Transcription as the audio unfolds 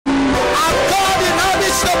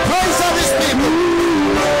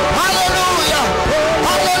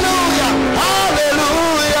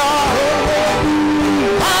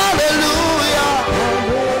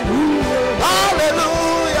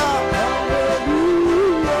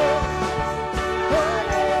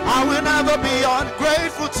never be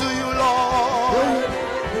ungrateful to you, Lord.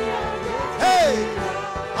 Hey,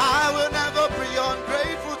 I will never be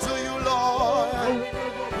ungrateful to you, Lord.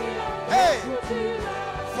 Hey,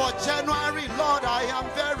 for January, Lord, I am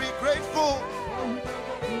very grateful.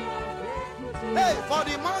 Hey, for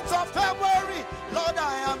the month of February, Lord,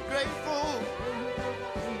 I am grateful.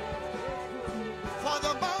 For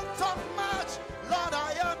the month of March, Lord,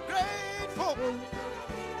 I am grateful.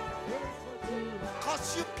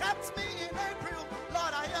 Because you kept me in April,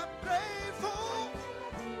 Lord, I am grateful.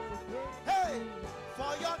 Hey,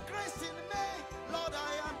 for your grace in May, Lord,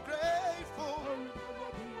 I am grateful.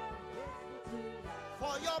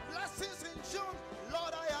 For your blessings in June,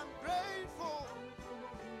 Lord, I am grateful.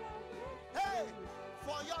 Hey,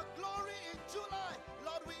 for your glory in July,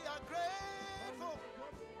 Lord, we are grateful.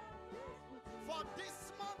 For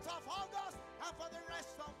this month of August and for the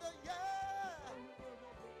rest of the year.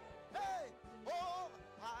 Hey, oh,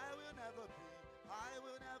 I will never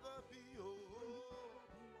be, oh.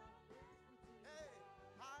 Hey,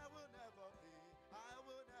 I will never be,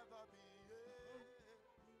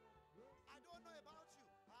 I don't know about you,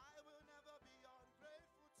 I will never be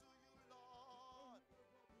ungrateful to you, Lord.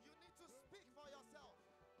 You need to speak for yourself.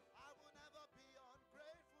 I will never be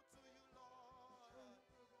ungrateful to you, Lord.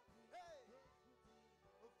 Hey,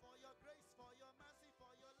 for your grace, for your mercy,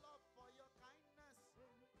 for your love, for your kindness,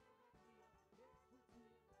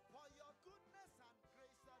 for your goodness and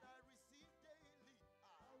grace that I receive daily.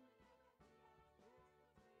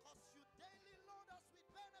 Because you daily load us with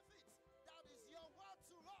benefits. That is your word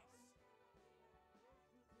to us.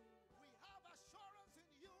 We have assurance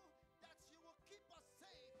in you that you will keep us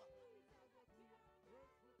safe. Because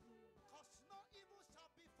no evil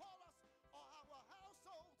shall befall us or our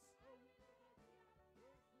households.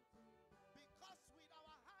 Because with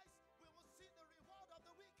our eyes we will see the reward of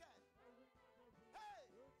the wicked.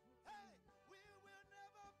 Hey, hey, we will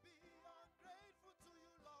never be ungrateful to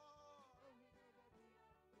you, Lord.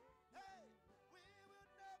 Hey, we will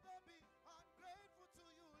never be ungrateful to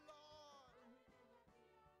you, Lord.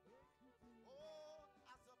 Oh,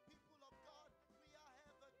 as a people of God, we are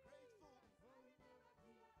ever grateful.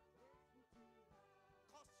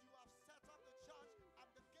 Because you have set up the church and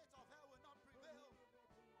the gate of hell will not prevail.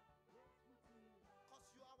 Because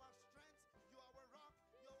you are our strength, you are our rock,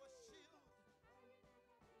 you are our shield.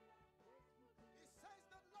 He says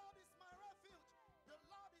the Lord is my refuge, the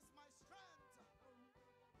Lord is my strength.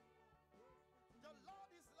 The Lord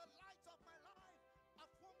is the light of my life, of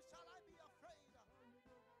whom shall I be afraid?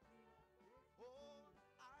 Oh,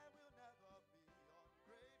 I will never be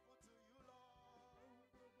ungrateful to you, Lord.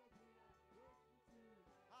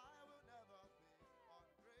 I will never be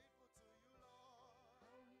ungrateful to you, Lord.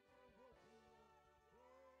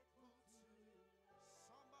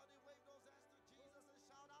 Somebody wave those hands to Jesus and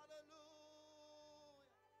shout hallelujah.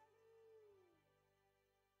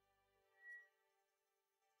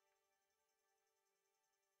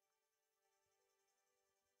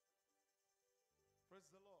 Praise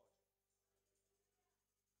the Lord.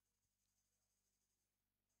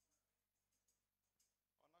 Our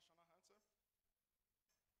national anthem,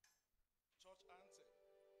 church anthem.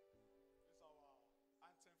 This is our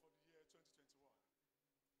anthem for the year 2021.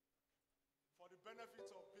 For the benefit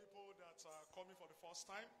of people that are coming for the first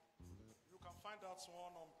time, you can find that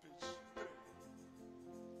one on page 3.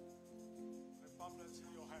 The pamphlet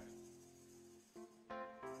in your hand.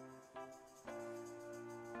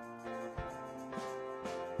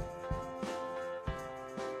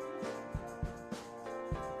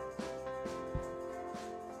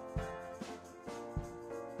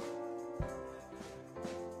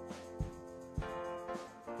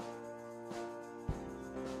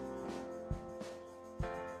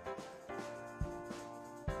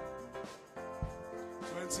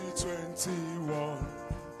 Twenty-one.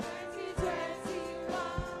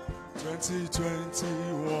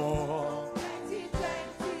 2021.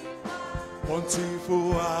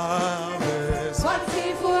 Bountiful harvest.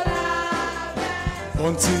 Bountiful harvest.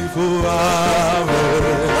 Bountiful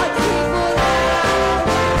harvest.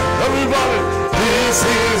 Everybody, this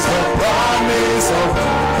is the promise of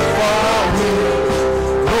God.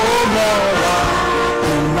 No more life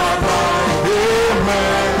in my life.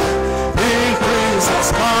 Amen. Increase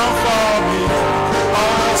has come for me.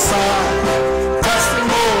 Awesome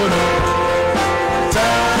testimony.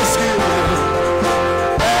 Thanksgiving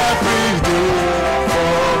every day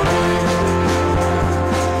for me.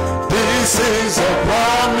 This is a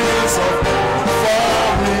promise of for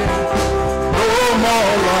me. No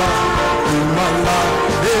more life in my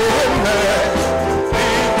life. Amen.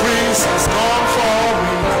 Increase has come.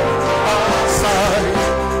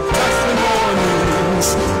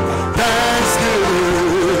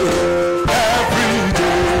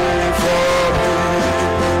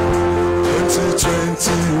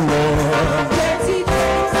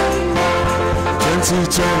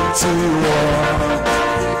 Bountiful harvest.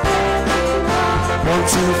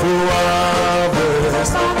 Bountiful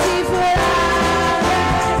harvest.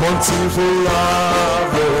 Bountiful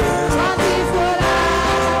harvest.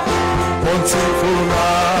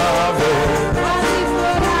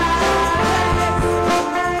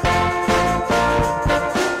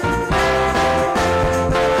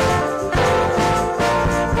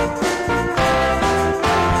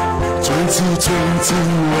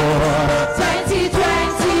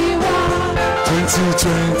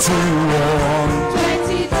 2021.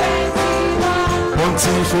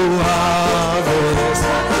 Bountiful harvest.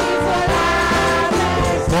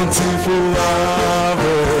 Bountiful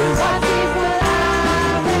harvest.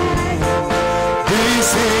 This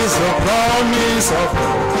is the promise of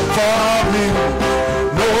for me.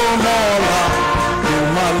 No more lack in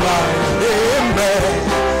my life. Amen.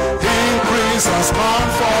 Increase has come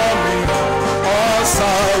for me. All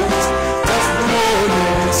sides,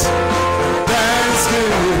 testimonies,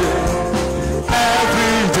 thanksgiving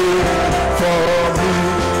every day for me.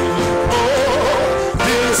 Oh,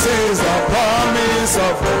 this is the promise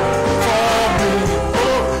of for me.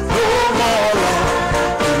 Oh, no more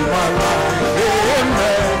lack in my life.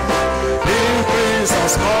 Amen. Increase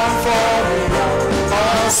has come for me.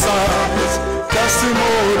 All sides,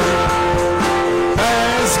 testimony,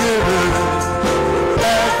 thanksgiving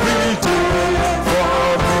every day for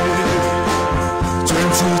me.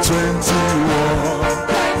 2021.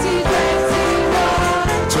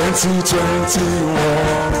 2021.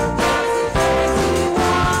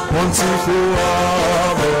 Bountiful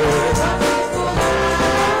harvest.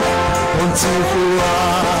 Bountiful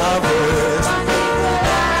harvest.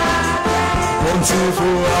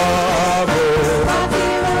 Bountiful harvest.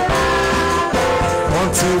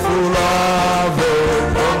 Bountiful harvest.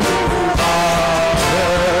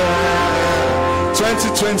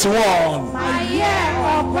 2021. My year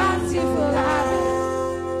of bountiful harvest.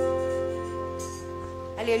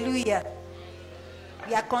 Hallelujah.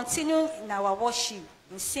 We are continuing in our worship,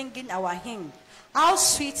 in singing our hymn. How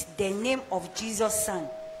sweet the name of Jesus' Son.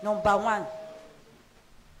 Number 1.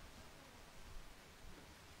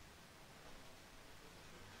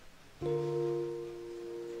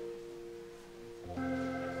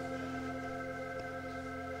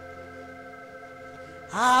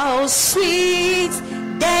 How sweet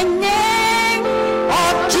the name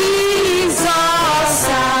of Jesus'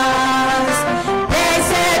 Son.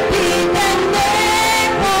 Blessed be the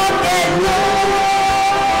name of the Lord.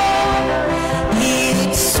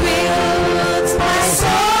 It swells my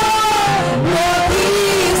soul, Lord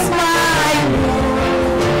is my Lord.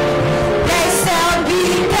 Blessed be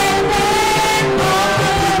the name of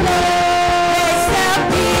the Lord. Blessed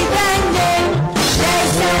be the name.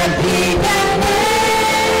 Blessed be the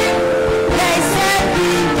name.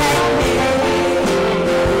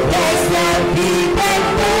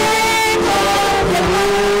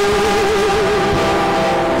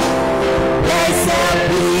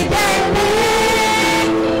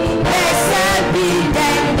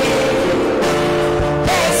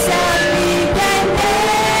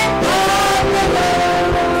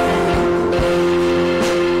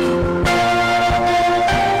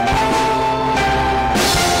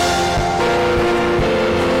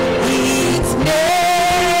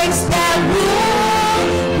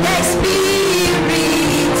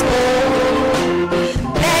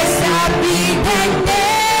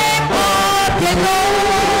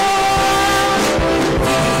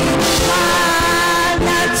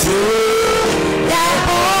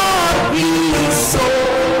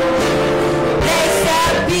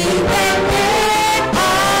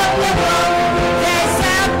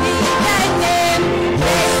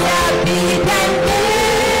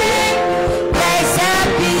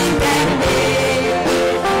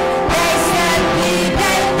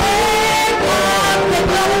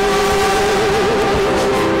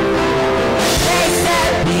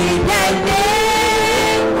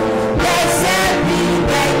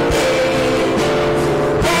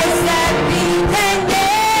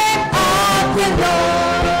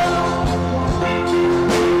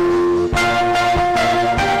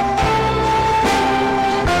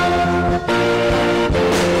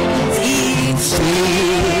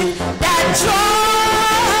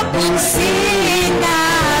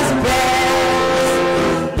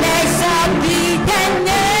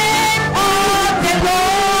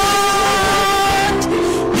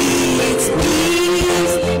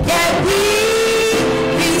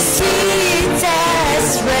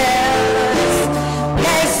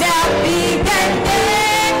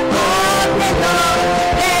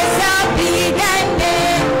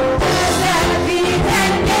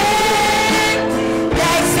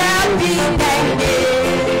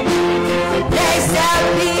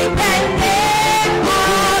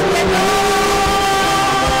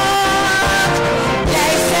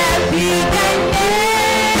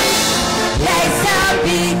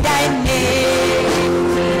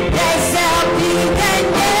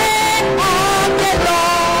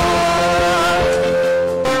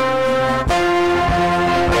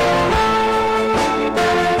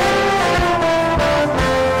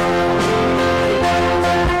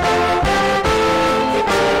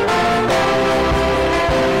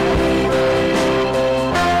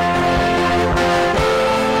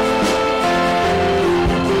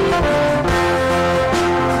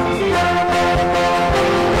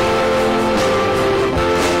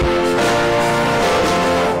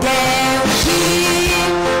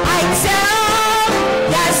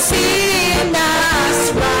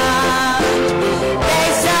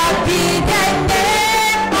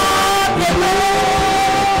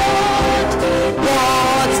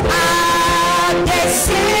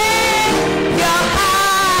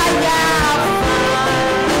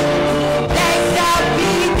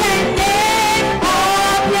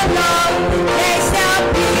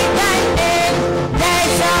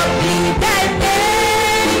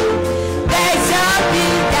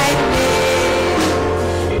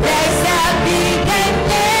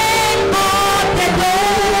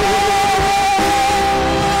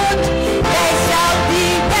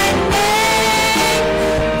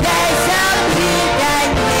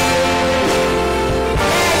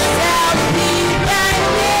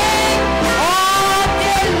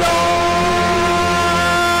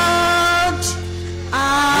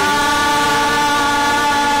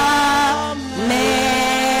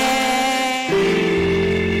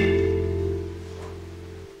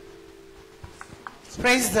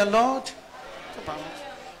 Praise the Lord.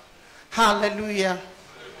 Hallelujah.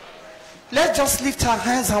 Let's just lift our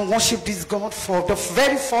hands and worship this God for the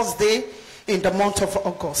very first day in the month of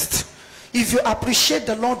August. If you appreciate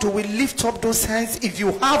the Lord, you will lift up those hands. If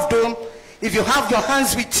you have them, if you have your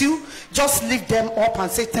hands with you, just lift them up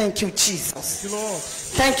and say, thank you, Jesus. Thank you, Lord.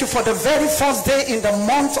 Thank you for the very first day in the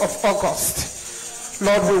month of August.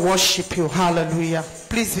 Lord, we worship you. Hallelujah.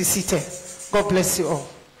 Please be seated. God bless you all.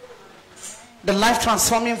 The Life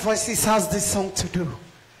Transforming Voices has this song to do.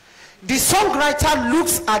 The songwriter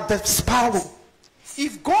looks at the sparrow.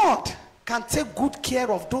 If God can take good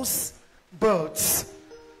care of those birds,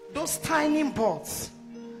 those tiny birds,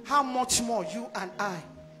 how much more you and I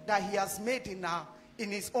that he has made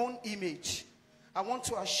in his own image. I want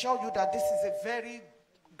to assure you that this is a very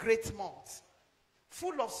great month,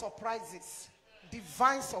 full of surprises,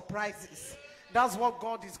 divine surprises. That's what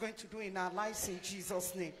God is going to do in our lives in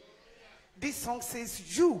Jesus' name. This song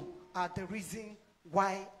says, you are the reason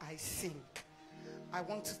why I sing. I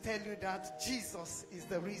want to tell you that Jesus is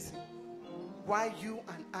the reason why you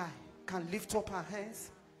and I can lift up our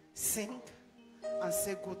hands, sing, and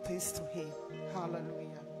say good things to him. Hallelujah.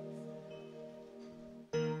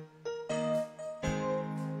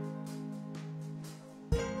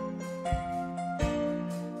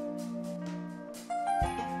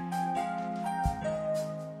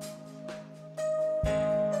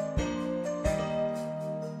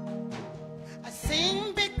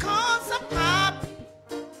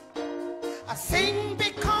 I sing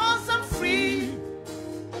because I'm free.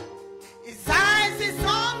 His eyes is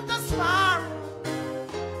on the sparrow.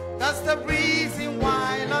 That's the reason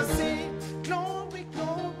why I sing. Glory,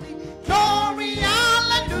 glory, glory,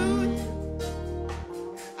 hallelujah.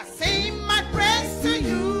 I sing my praise to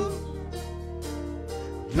you.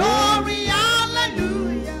 Glory,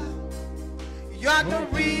 hallelujah. You are the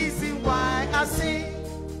reason why I sing.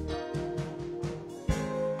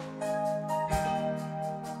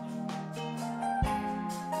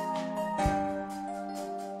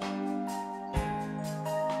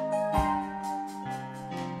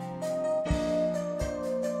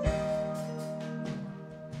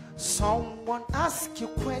 Someone ask you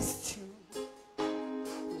question,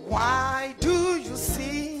 why do you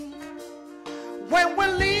sing? When we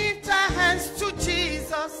lift our hands to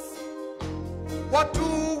Jesus, what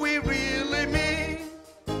do we really mean?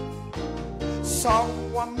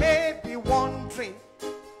 Someone may be wondering,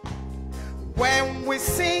 when we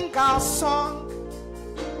sing our song,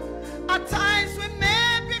 at times we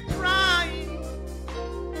may be crying,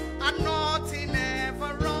 and nothing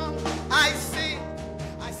ever wrong. I sing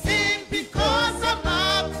because I'm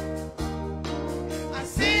up. I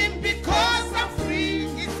sing because I'm free.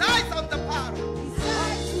 His eyes on the power. His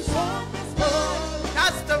eyes is on the power.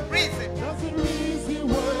 That's the reason. That's the reason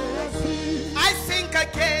why I sing. I sing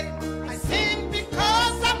again. I sing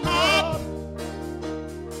because I'm up.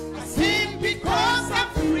 I sing because I'm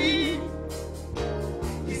free.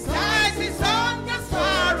 His eyes is on the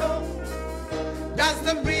sorrow. That's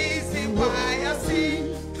the reason why I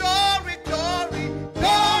sing. Glory, glory,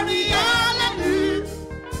 glory, hallelujah.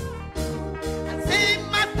 I sing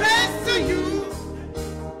my praise to you.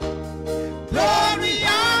 Glory,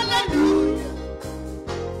 hallelujah.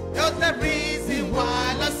 That's the reason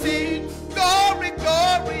why I sing. Glory,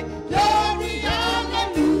 glory, glory,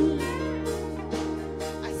 hallelujah.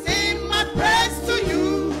 I sing my praise to you.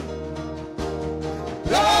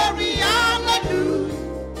 Glory, hallelujah.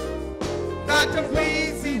 That's the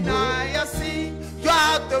reason I sing. You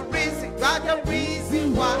are the reason, you are the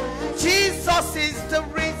reason why. Jesus is the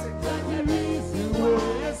reason. The reason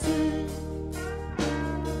why I sing.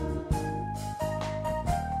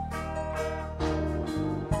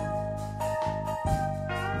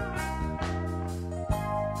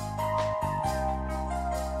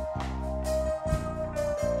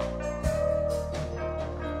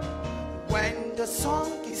 When the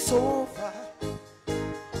song is over,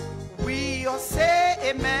 we all say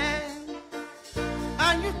amen.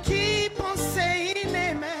 And you keep on saying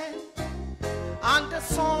amen, and the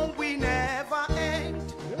song will never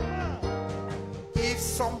end. If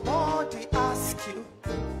somebody asks you,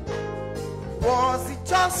 was it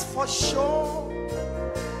just for show?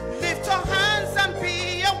 Lift your hands and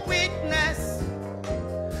be a witness,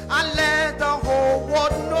 and let the whole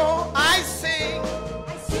world know. I sing.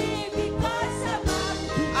 I sing because I'm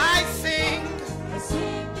happy. I sing. I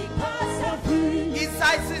sing because I'm free. His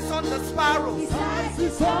eyes is on the sparrow. His eyes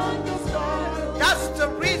is on the sparrow. That's the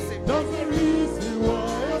reason. That's the reason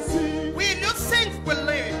why I sing. Will you sing with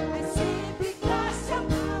me? I sing because I'm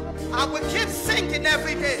happy. I will keep singing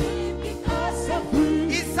every day. I sing because I'm free.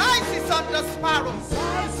 His eyes is on the sparrow. His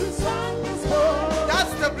eyes is on the sparrow.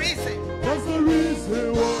 That's the reason. That's the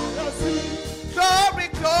reason why I sing. Glory,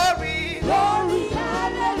 glory. Glory,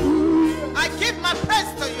 hallelujah. I give my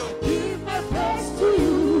praise to you. Give my praise to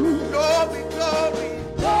you. Glory, glory.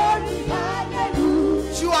 Glory,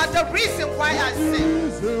 hallelujah. You are the reason why I sing.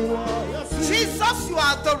 Reason why I sing. Jesus, you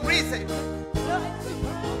are the reason.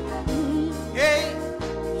 Hey,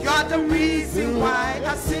 you are the reason why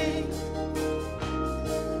I sing.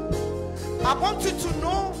 I want you to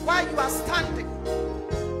know why you are standing,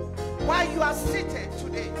 why you are seated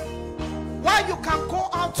today, why you can go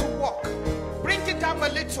out to walk. Bring it down a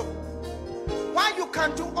little. Why you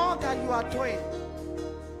can do all that you are doing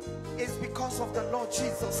is because of the Lord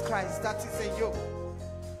Jesus Christ that is in you.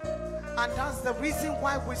 And that's the reason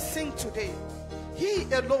why we sing today. He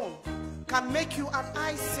alone can make you and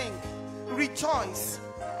I sing, rejoice,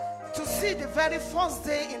 to see the very first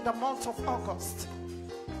day in the month of August.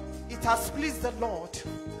 It has pleased the Lord,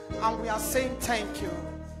 and we are saying thank you.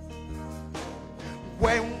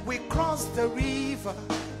 When we cross the river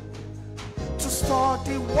to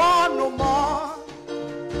study one no more,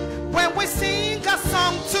 when we sing a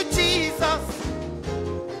song to Jesus,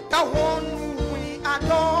 the one who we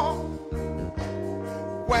adore,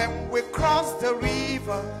 when we cross the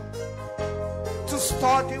river to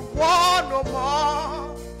study one no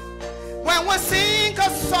more, when we sing a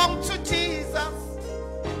song to Jesus,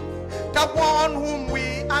 the one whom we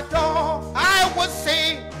adore, I will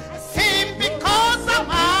sing. I sing because I'm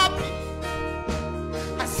happy.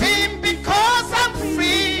 I sing because I'm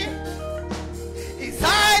free. His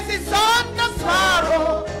eyes is on the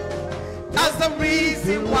sparrow. That's the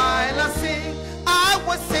reason why I sing. I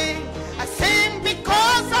will sing. I sing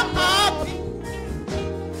because I'm happy.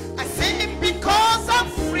 I sing because I'm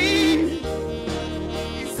free.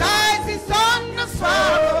 His eyes is on the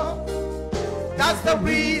sparrow. That's the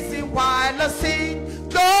reason why I sing.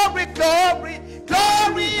 Glory, glory,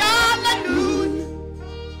 glory, hallelujah.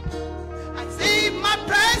 I sing my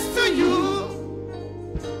praise to you.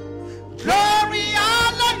 Glory,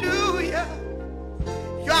 hallelujah.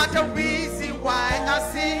 You are the reason why I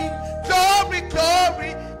sing. Glory,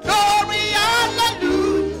 glory, glory,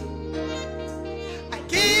 hallelujah. I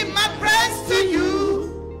give my praise to you.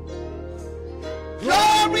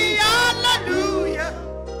 Glory, hallelujah.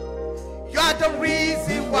 You are the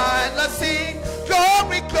reason why I sing.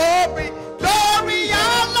 Glory, glory, glory,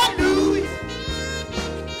 hallelujah.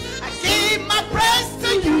 I give my praise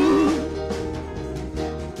to you.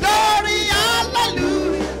 Glory,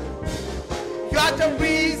 hallelujah. You are the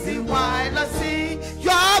reason why I sing.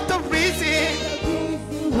 You are the reason.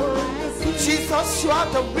 Jesus, you are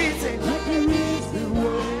the reason.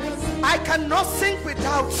 I cannot sing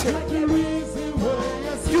without you.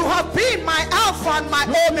 You have been my Alpha and my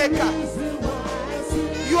Omega.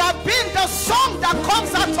 You have been the song that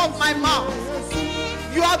comes out of my mouth.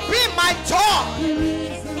 You have been my joy.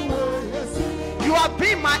 You have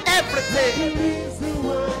been my everything.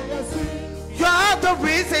 You are the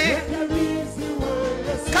reason.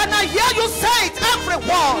 Can I hear you say it,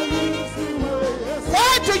 everyone?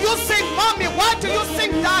 Why do you sing, mommy? Why do you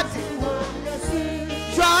sing, daddy?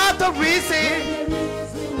 You are the reason.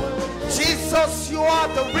 Jesus, you are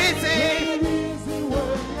the reason.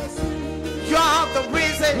 You are the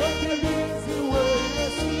reason.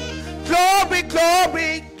 Glory,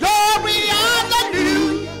 glory, glory,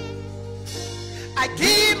 hallelujah. I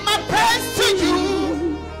give my praise to you.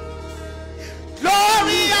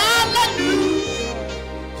 Glory, hallelujah.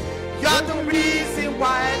 You are the reason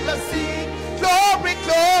why I sing. Glory,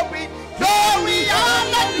 glory, glory,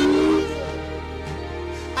 hallelujah.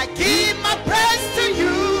 I give my praise to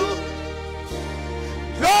you.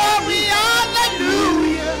 Glory,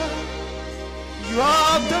 hallelujah. You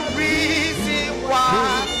are the reason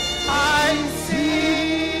why I sing.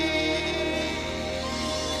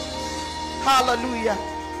 Hallelujah.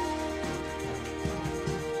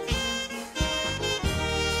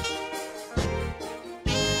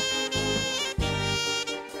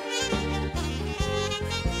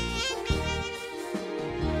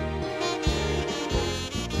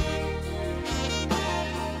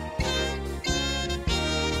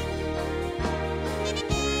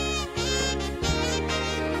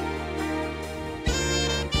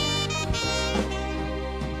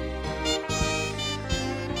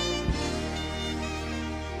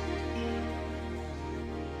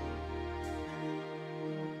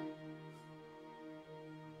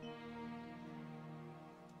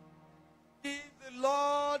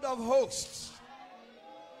 Lord of hosts,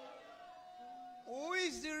 who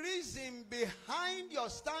is the reason behind your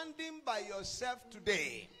standing by yourself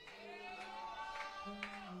today?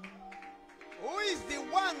 Who Who is the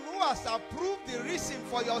one who has approved the reason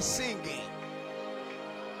for your singing?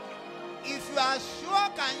 If you are sure,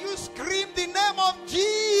 can you scream the name of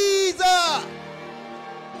Jesus?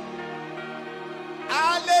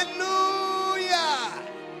 Hallelujah!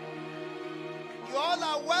 You all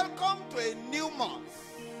are welcome to a new month.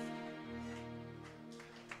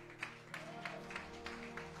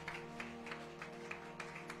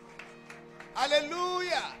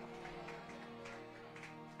 Hallelujah!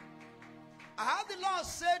 I had the Lord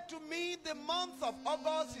say to me, the month of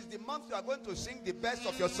August is the month you are going to sing the best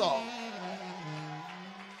of your song.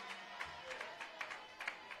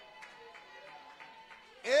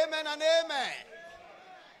 Amen and amen.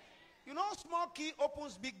 You know, small key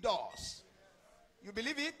opens big doors. You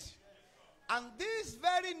believe it? And this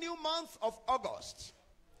very new month of August,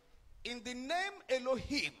 in the name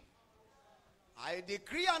Elohim, I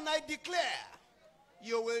decree and I declare,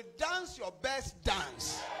 you will dance your best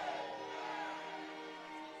dance.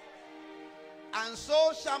 And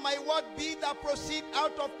so shall my word be that proceed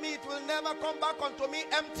out of me. It will never come back unto me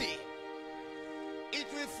empty. It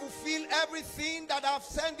will fulfill everything that I've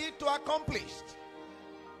sent it to accomplish.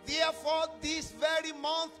 Therefore, this very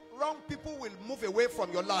month, wrong people will move away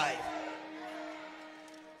from your life.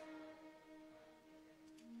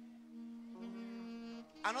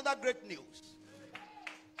 Another great news.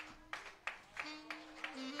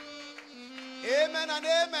 Amen and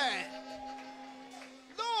amen.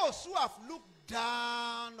 Those who have looked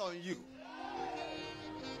down on you,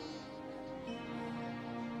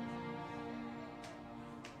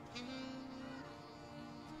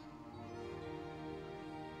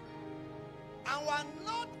 and were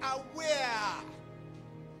not aware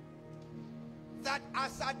that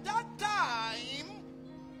as at that time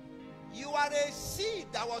you are a seed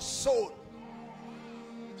that was sown.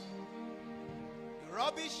 They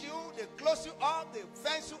rubbish you, they close you up, they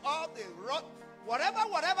fence you up, they rot. Whatever.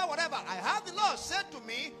 I heard the Lord said to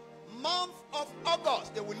me, month of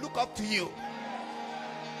August, they will look up to you.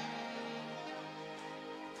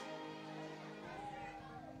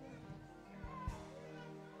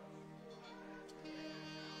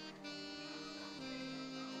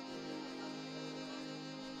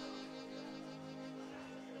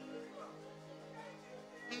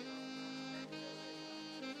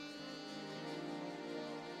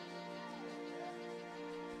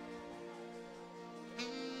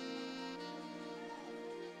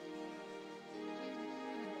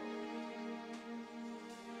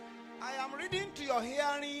 I am reading to your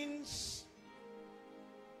hearings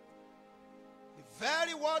the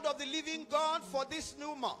very word of the living God for this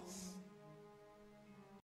new month.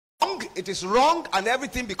 Wrong, it is wrong, and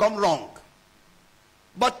everything become wrong.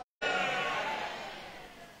 But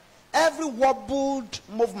every wobbled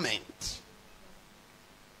movement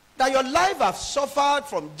that your life has suffered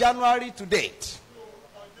from January to date,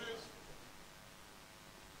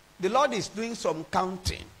 the Lord is doing some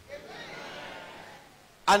counting.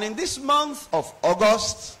 And in this month of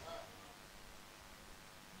August,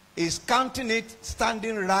 is counting it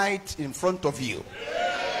standing right in front of you.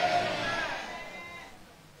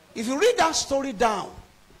 If you read that story down,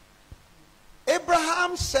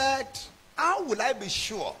 Abraham said, how will I be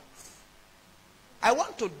sure? I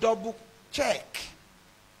want to double check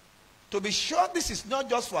to be sure this is not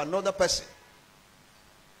just for another person.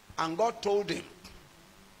 And God told him,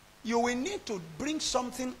 you will need to bring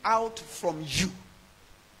something out from you.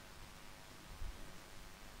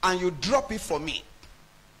 And you drop it for me.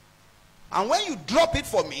 And when you drop it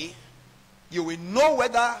for me, you will know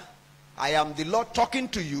whether I am the Lord talking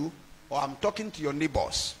to you or I'm talking to your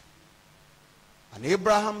neighbors. And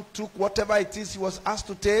Abraham took whatever it is he was asked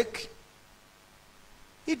to take.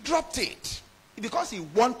 He dropped it because he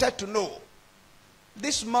wanted to know.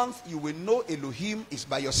 This month you will know Elohim is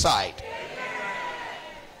by your side.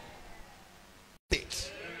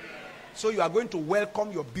 So you are going to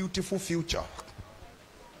welcome your beautiful future.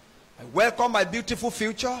 I welcome my beautiful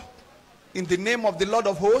future in the name of the Lord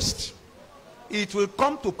of hosts. It will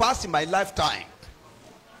come to pass in my lifetime.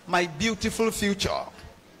 My beautiful future.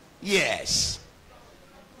 Yes.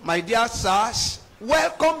 My dear sirs,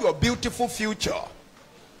 welcome your beautiful future.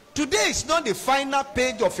 Today is not the final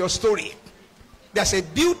page of your story. There's a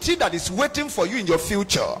beauty that is waiting for you in your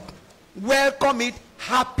future. Welcome it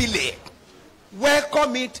happily.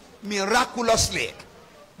 Welcome it miraculously.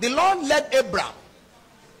 The Lord led Abraham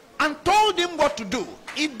and told him what to do.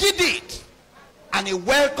 He did it. And he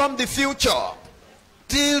welcomed the future.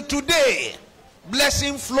 Till today,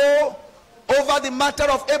 blessing flow over the matter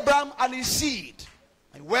of Abraham and his seed.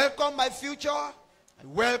 I welcome my future. I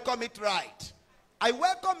welcome it right. I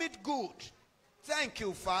welcome it good. Thank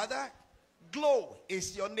you, Father. Glow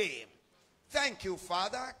is your name. Thank you,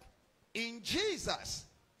 Father. In Jesus'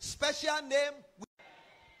 special name,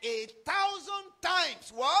 1,000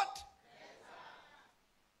 times what?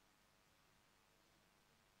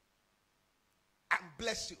 And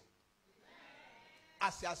bless you.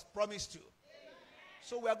 As he has promised you.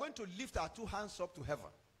 So we are going to lift our two hands up to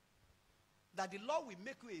heaven. That the Lord will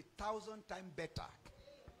make you 1,000 times better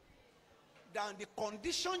than the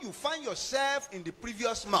condition you find yourself in the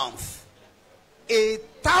previous month.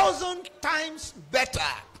 1,000 times better.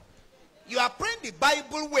 You are praying the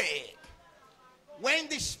Bible way. When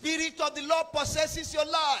the Spirit of the Lord possesses your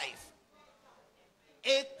life,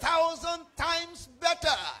 1,000 times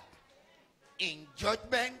better. In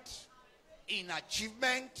judgment, in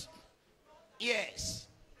achievement, yes,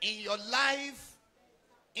 in your life,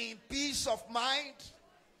 in peace of mind,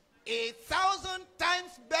 1,000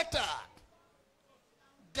 times better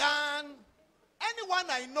than anyone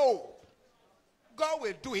I know. God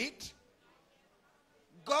will do it.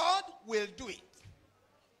 God will do it.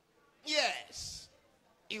 Yes,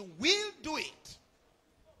 He will do it.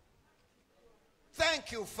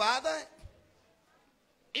 Thank you, Father.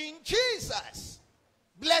 In Jesus'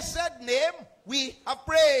 blessed name, we have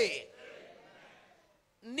prayed.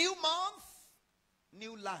 New month,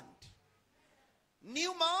 new land.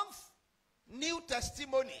 New month, new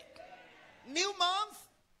testimony. New month,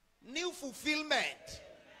 new fulfillment.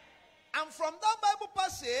 And from that Bible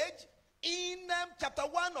passage, in chapter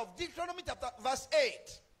 1 of Deuteronomy, verse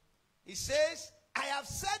 8, it says, I have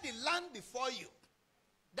set the land before you.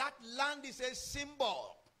 That land is a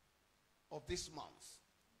symbol of this month.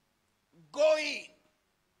 Go in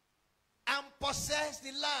and possess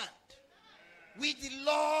the land which the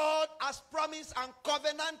Lord has promised and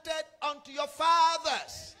covenanted unto your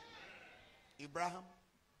fathers, Abraham,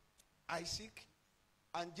 Isaac,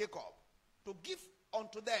 and Jacob, to give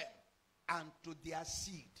unto them and to their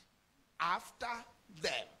seed after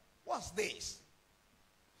them. What's this?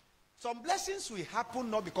 Some blessings will happen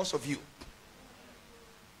not because of you,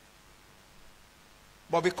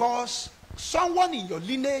 but because someone in your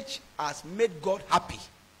lineage has made God happy.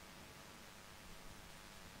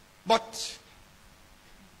 But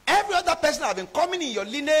every other person that has been coming in your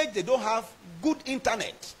lineage, they don't have good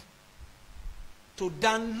internet to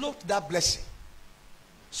download that blessing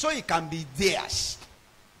so it can be theirs.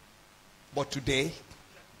 But today,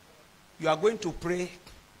 you are going to pray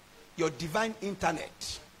your divine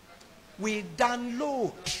internet will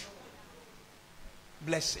download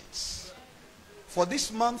blessings for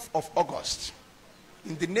this month of August.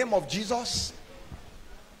 In the name of Jesus,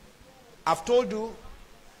 I've told you,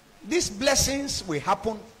 these blessings will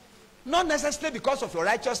happen not necessarily because of your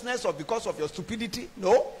righteousness or because of your stupidity,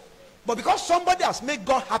 no, but because somebody has made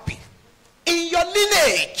God happy in your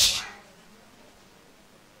lineage.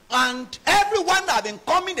 And everyone that have been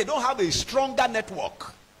coming, they don't have a stronger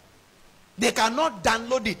network. They cannot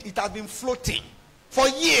download it. It has been floating for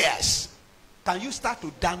years. Can you start to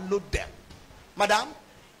download them? Madam,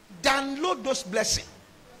 download those blessings.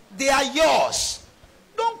 They are yours.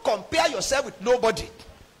 Don't compare yourself with nobody.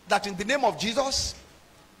 That in the name of Jesus,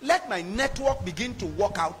 let my network begin to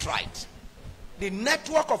work out right. The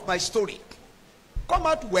network of my story. Come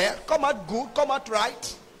out well, come out good, come out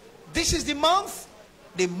right. This is the month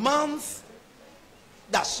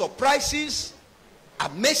that surprises,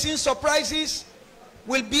 amazing surprises,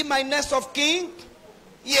 will be my nest of king.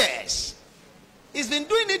 Yes. He's been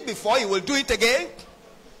doing it before, he will do it again.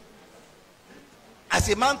 As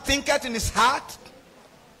a man thinketh in his heart,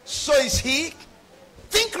 so is he.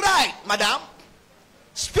 Think right, madam.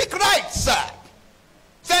 Speak right, sir.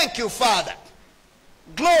 Thank you, Father.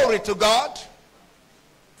 Glory to God.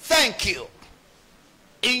 Thank you.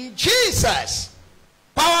 In Jesus'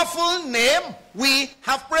 powerful name, we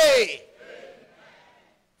have prayed.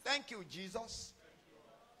 Thank you, Jesus.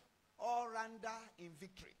 All render in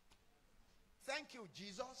victory. Thank you,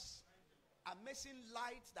 Jesus. Amazing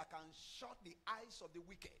light that can shut the eyes of the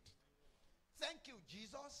wicked. Thank you,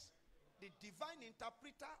 Jesus, the divine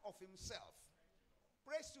interpreter of himself.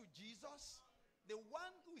 Praise you, Jesus, the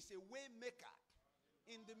one who is a way maker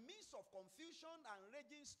in the midst of confusion and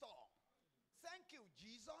raging storm. Thank you,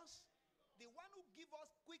 Jesus, the one who gives us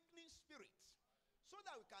quickening spirit so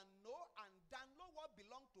that we can know and download what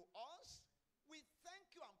belongs to us. We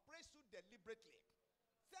thank you and praise you deliberately.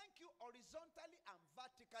 Thank you horizontally and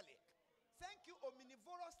vertically. Thank you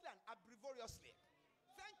omnivorously and herbivorously.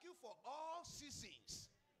 Thank you for all seasons.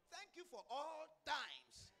 Thank you for all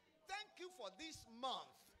times. Thank you for this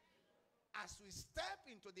month. As we step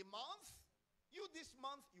into the month, this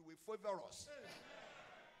month, you will favor us.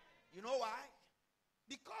 You know why?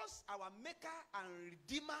 Because our Maker and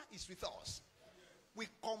Redeemer is with us. we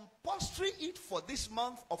compulsory it for this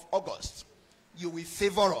month of August, you will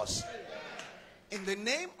favor us. In the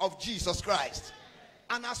name of Jesus Christ.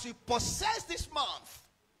 And as we possess this month,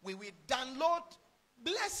 we will download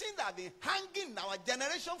blessings that have been hanging in our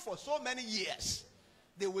generation for so many years.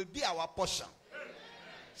 They will be our portion.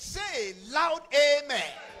 Say loud amen.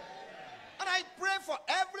 And I pray for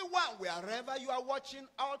everyone, wherever you are watching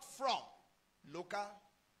out from, local,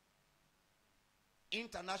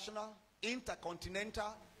 international,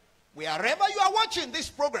 intercontinental, wherever you are watching this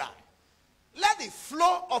program, let the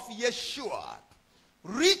flow of Yeshua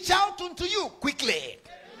reach out unto you quickly.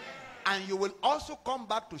 And you will also come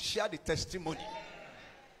back to share the testimony.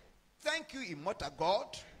 Thank you, immortal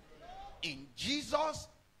God. In Jesus'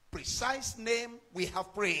 precise name we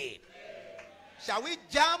have prayed. Shall we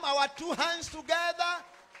jam our two hands together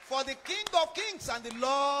for the King of Kings and the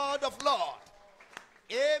Lord of Lords?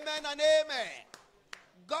 Amen and amen.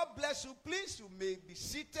 God bless you. Please, you may be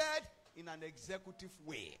seated in an executive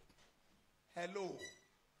way. Hello.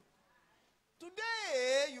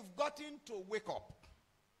 Today, you've gotten to wake up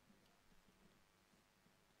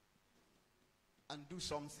and do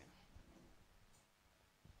something.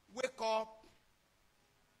 Wake up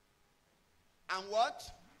and what?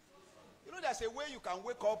 You know, there's a way you can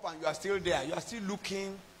wake up and you are still there. You are still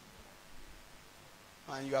looking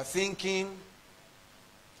and you are thinking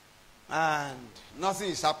and nothing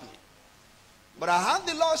is happening. But I heard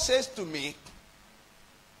the Lord says to me,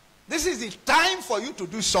 this is the time for you to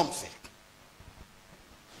do something.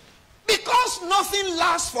 Because nothing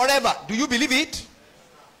lasts forever. Do you believe it?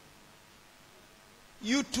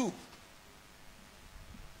 YouTube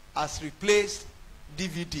has replaced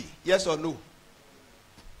DVD. Yes or no?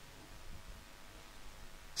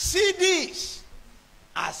 CDs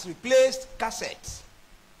has replaced cassettes.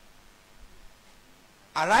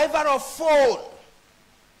 Arrival of phone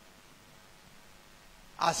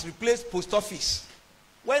has replaced post office.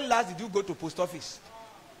 When last did you go to post office?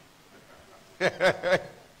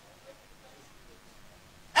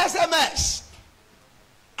 SMS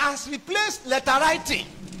has replaced letter writing.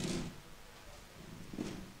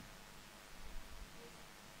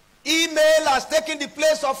 Email has taken the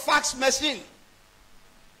place of fax machine.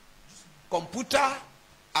 Computer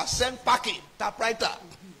has sent packing, typewriter.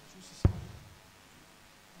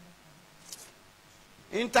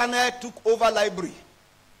 Internet took over library.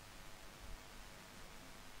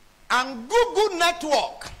 And Google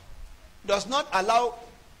network does not allow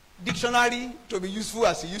dictionary to be useful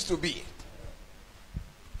as it used to be.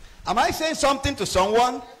 Am I saying something to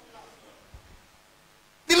someone?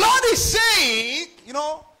 The Lord is saying, you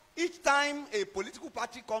know, each time a political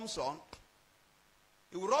party comes on,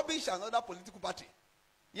 he will rubbish another political party.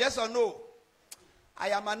 Yes or no? I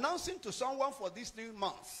am announcing to someone for these 3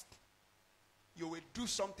 months, you will do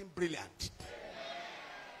something brilliant.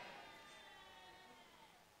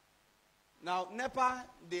 Now, NEPA,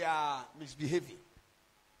 they are misbehaving.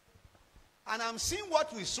 And I'm seeing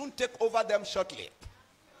what will soon take over them shortly.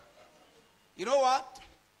 You know what?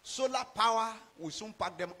 Solar power will soon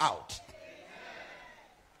pack them out.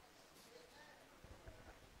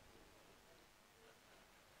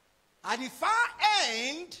 At the far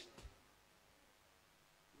end,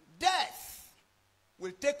 death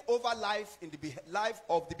will take over life in the life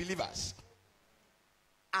of the believers.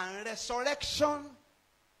 And resurrection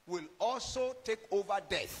will also take over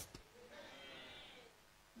death.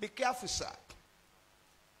 Be careful, sir.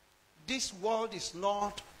 This world is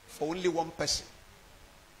not for only one person.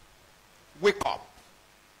 Wake up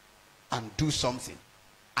and do something.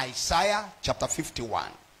 Isaiah chapter 51.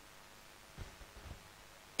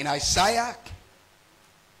 In Isaiah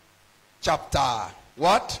chapter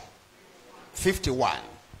what? 51.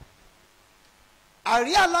 I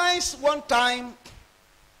realized one time,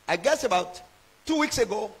 I guess about 2 weeks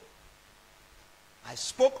ago, I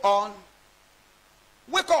spoke on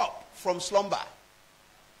wake up from slumber.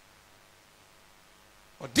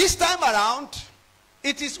 But this time around,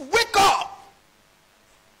 it is wake up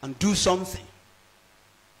and do something.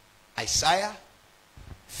 Isaiah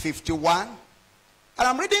 51. And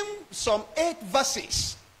I'm reading some 8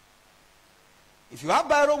 verses. If you have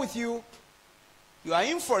Bible with you, you are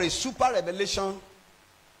in for a super revelation,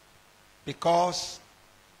 because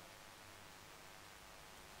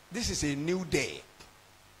this is a new day,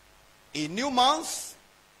 a new month,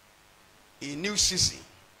 a new season.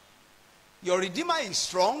 Your Redeemer is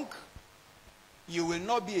strong. You will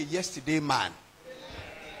not be a yesterday man.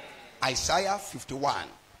 Isaiah 51.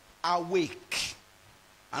 Awake.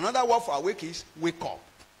 Another word for awake is wake up.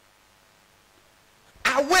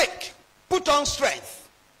 Awake. Put on strength,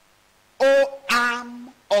 O arm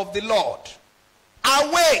of the Lord.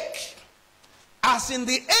 Awake. as in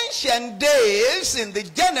the ancient days, in the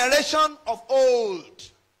generation of old.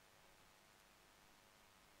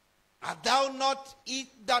 Art thou not it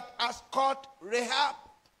that hast caught Rahab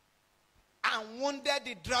and wounded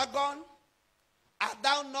the dragon? Art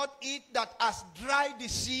thou not it that hast dried the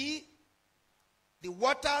sea, the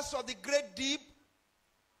waters of the great deep,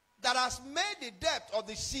 that has made the depth of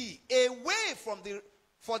the sea a way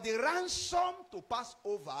for the ransom to pass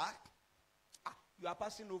over? You are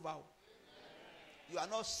passing over. You are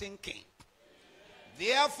not sinking.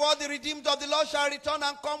 Therefore the redeemed of the Lord shall return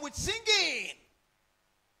and come with singing.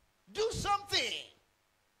 Do something.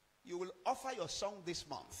 You will offer your song this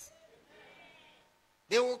month.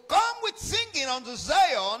 They will come with singing unto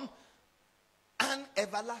Zion, and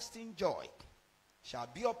everlasting joy shall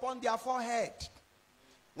be upon their forehead.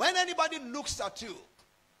 When anybody looks at you,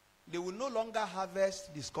 they will no longer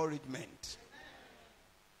harvest discouragement.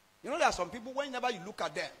 You know, there are some people, whenever you look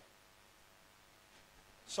at them,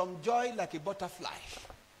 some joy like a butterfly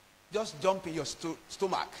just jump in your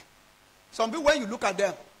stomach. Some people, when you look at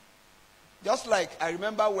them, just like I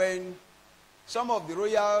remember when some of the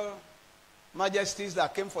royal majesties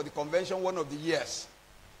that came for the convention one of the years.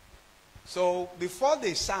 So before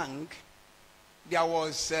they sang, there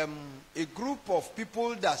was a group of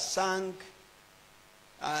people that sang,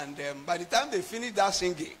 and by the time they finished that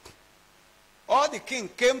singing, all the king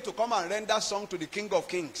came to come and render song to the King of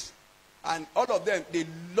Kings, and all of them, they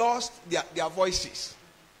lost their voices.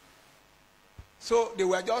 So they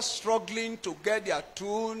were just struggling to get their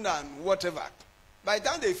tune and whatever. By the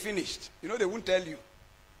time they finished, you know, they wouldn't tell you.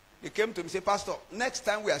 They came to me and said, Pastor, next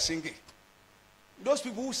time we are singing, those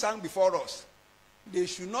people who sang before us, they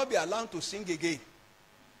should not be allowed to sing again.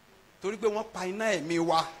 If you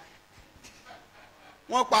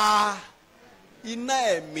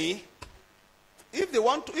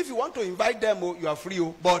want to invite them, you are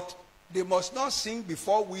free, but they must not sing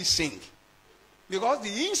before we sing. Because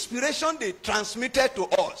the inspiration they transmitted to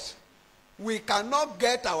us, we cannot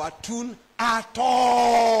get our tune at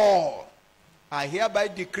all. I hereby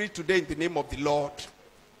decree today in the name of the Lord,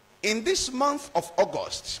 in this month of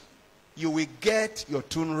August, you will get your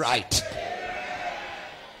tune right.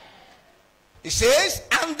 It says,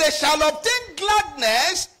 and they shall obtain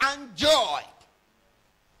gladness and joy.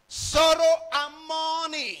 Sorrow and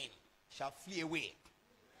mourning shall flee away.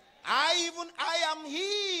 I am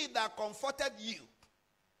he that comforted you.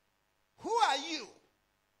 Who are you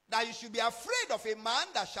that you should be afraid of a man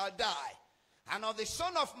that shall die, and of the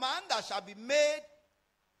Son of Man that shall be made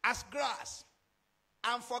as grass,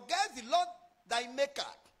 and forget the Lord thy maker,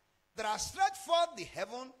 that has stretched forth the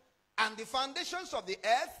heaven and the foundations of the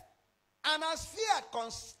earth, and has feared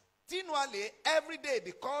continually every day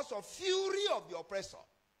because of fury of the oppressor,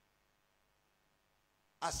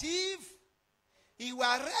 as if he were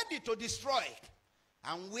ready to destroy.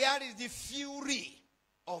 And where is the fury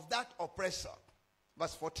of that oppressor?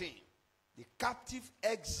 Verse 14. The captive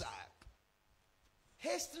exile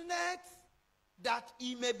hasteneth that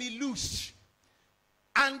he may be loosed,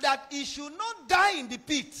 and that he should not die in the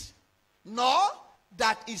pit, nor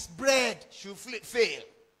that his bread should fail.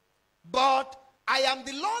 But I am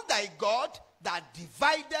the Lord thy God that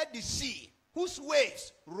divided the sea, whose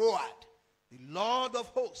waves roared. The Lord of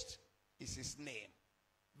hosts is his name.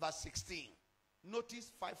 Verse 16.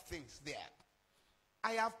 Notice 5 things there.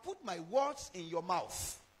 I have put my words in your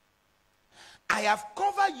mouth. I have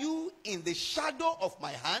covered you in the shadow of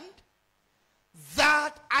my hand,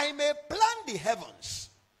 that I may plant the heavens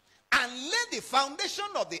and lay the foundation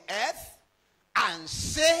of the earth, and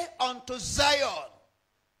say unto Zion,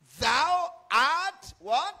 thou art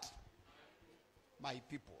what? My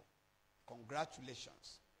people.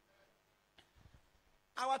 Congratulations.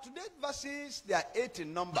 Our today's verses, they are 8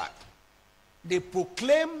 in number. They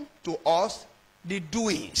proclaim to us the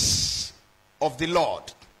doings of the Lord.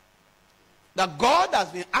 That God has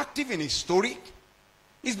been active in his story.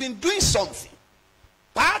 He's been doing something.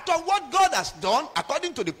 Part of what God has done,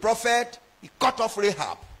 according to the prophet, he cut off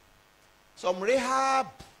Rahab. Some Rahab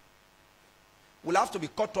will have to be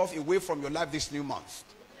cut off away from your life this new month.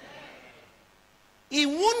 He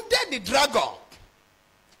wounded the dragon,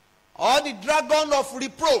 or the dragon of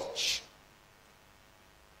reproach,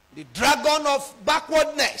 the dragon of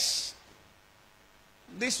backwardness.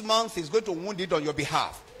 This month is going to wound it on your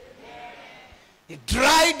behalf. He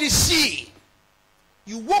dried the sea.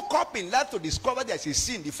 You woke up in life to discover there's a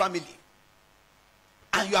sea in the family,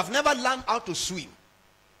 and you have never learned how to swim.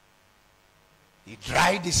 He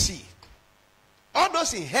dried the sea. All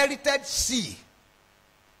those inherited sea,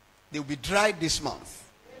 they will be dried this month.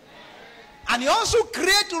 And he also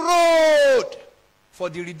create road for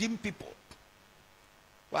the redeemed people.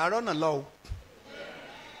 Well, I run along.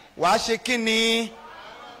 Washikini.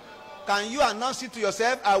 Can you announce it to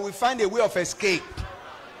yourself? I will find a way of escape.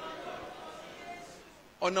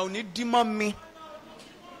 Or no need demon me.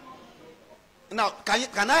 Now,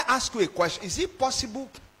 can I ask you a question? Is it possible,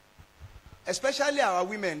 especially our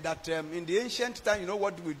women, that in the ancient time, you know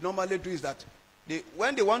what we normally do is that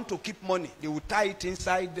when they want to keep money, they will tie it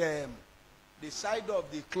inside the side of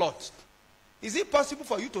the cloth. Is it possible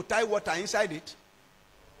for you to tie water inside it?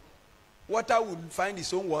 Water will find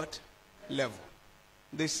its own what? Level.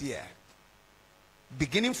 This year.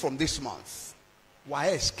 Beginning from this month. Why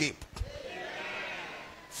escape?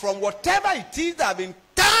 From whatever it is that have been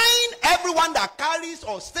tying everyone that carries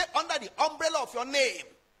or stay under the umbrella of your name,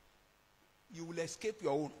 you will escape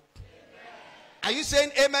your own. Are you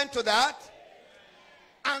saying amen to that?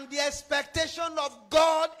 And the expectation of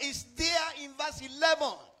God is there in verse 11.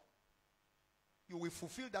 You will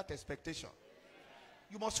fulfill that expectation.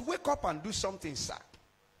 You must wake up and do something, sir.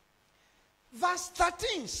 Verse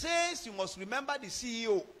 13 says you must remember the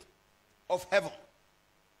CEO of heaven.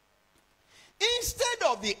 Instead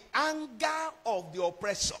of the anger of the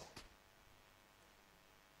oppressor.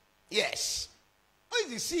 Yes.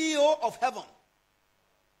 Who is the CEO of heaven?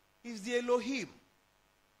 He's the Elohim.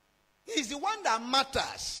 He's the one that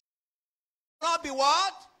matters. Not be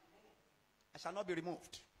what? I shall not be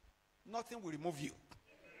removed. Nothing will remove you.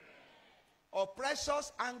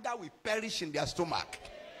 Oppressors' anger will perish in their stomach.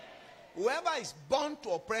 Whoever is born to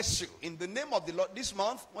oppress you in the name of the Lord this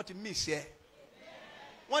month, what it means here?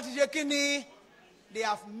 What is your kidney? They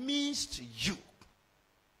have missed you.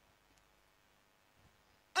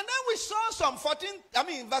 And then we saw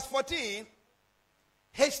verse 14,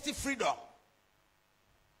 hasty freedom.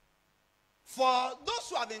 For those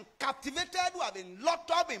who have been captivated, who have been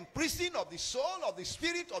locked up in prison of the soul, of the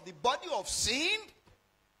spirit, of the body of sin,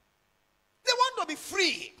 they want to be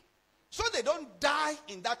free so they don't die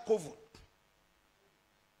in that coven.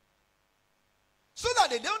 So that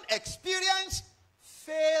they don't experience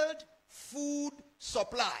failed food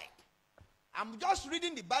supply. I'm just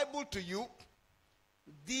reading the Bible to you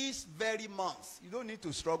this very month. You don't need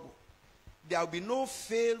to struggle. There will be no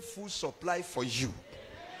failed food supply for you.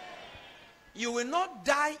 You will not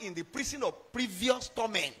die in the prison of previous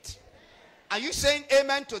torment. Are you saying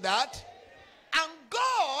amen to that? And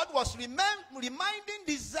God was reminding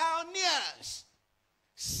the Zionians,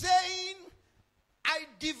 saying, I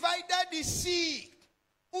divided the sea,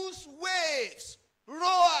 whose waves roared.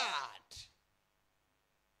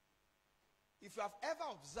 If you have ever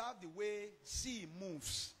observed the way sea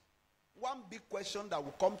moves, one big question that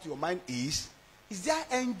will come to your mind is there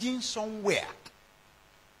engine somewhere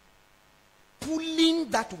pulling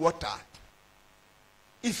that water?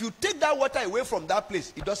 If you take that water away from that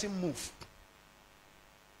place, it doesn't move.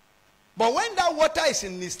 But when that water is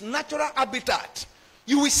in its natural habitat,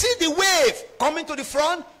 you will see the wave coming to the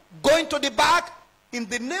front, going to the back, in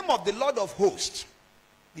the name of the Lord of hosts.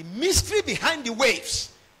 The mystery behind the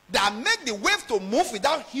waves that make the wave to move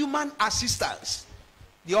without human assistance.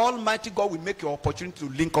 The Almighty God will make your opportunity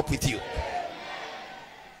to link up with you.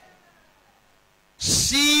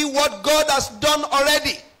 See what God has done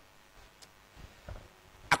already.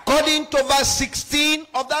 According to verse 16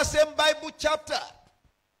 of that same Bible chapter,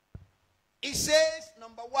 it says,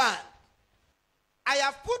 number 1, I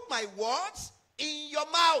have put my words in your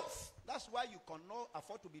mouth. That's why you cannot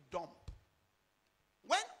afford to be dumb.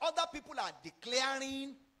 When other people are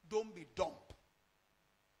declaring, don't be dumb.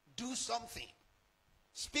 Do something.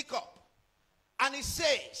 Speak up. And it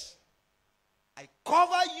says, I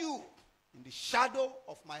cover you in the shadow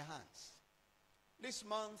of my hands. This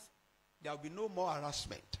month, there will be no more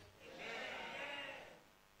harassment.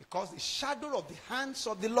 Because the shadow of the hands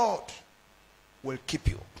of the Lord will keep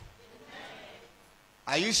you.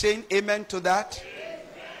 Are you saying amen to that?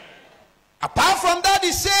 Apart from that,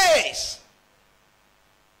 it says,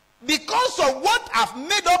 because of what I've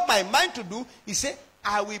made up my mind to do, he said,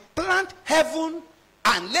 I will plant heaven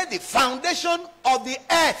and lay the foundation of the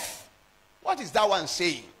earth. What is that one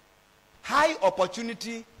saying? High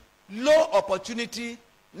opportunity, low opportunity,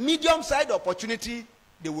 medium-sized opportunity,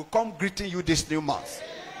 they will come greeting you this new month.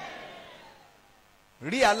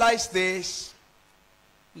 Realize this.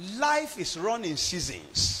 Life is run in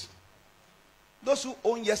seasons. Those who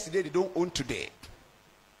own yesterday, they don't own today.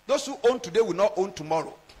 Those who own today will not own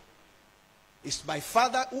tomorrow. It's my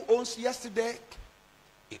father who owns yesterday.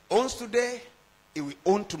 He owns today. He will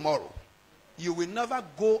own tomorrow. You will never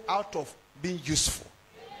go out of being useful.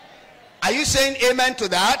 Are you saying amen to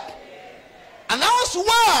that? And that's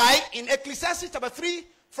why in Ecclesiastes chapter 3,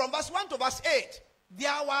 from verse 1 to verse 8,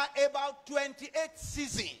 there were about 28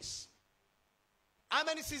 seasons. How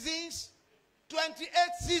many seasons? 28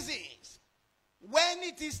 seasons, when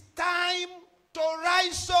it is time to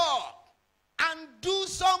rise up and do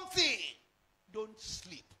something, don't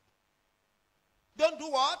sleep. Don't do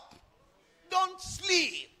what? Don't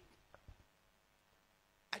sleep.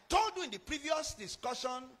 I told you in the previous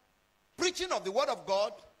discussion, preaching of the word of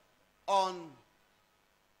God on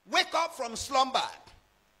wake up from slumber,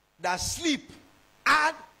 that sleep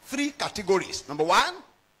had 3 categories. Number 1,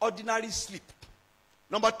 ordinary sleep.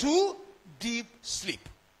 Number 2, deep sleep.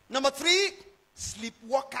 Number 3,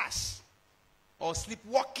 sleepwalkers or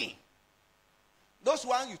sleepwalking. Those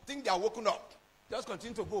ones you think they are woken up, just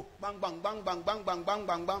continue to go bang bang bang bang bang bang bang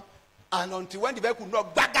bang bang, and until when the vehicle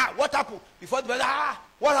knock, baga, what happened? Before the vehicle,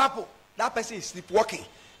 what happened? That person is sleepwalking.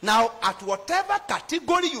 Now, at whatever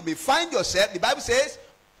category you may find yourself, the Bible says,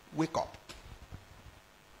 wake up.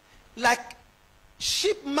 Like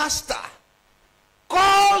shipmaster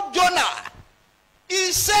called Jonah.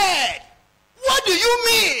 He said, what do you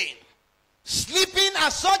mean? Sleeping at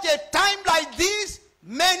such a time like this?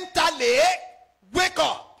 Mentally, wake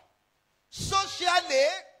up. Socially,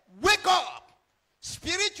 wake up.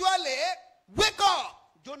 Spiritually, wake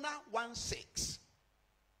up. Jonah 1:6.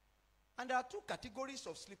 And there are 2 categories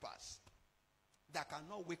of sleepers that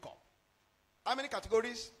cannot wake up. How many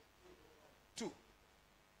categories? 2.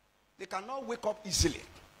 They cannot wake up easily.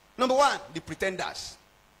 Number 1, the pretenders.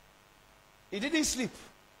 He didn't sleep,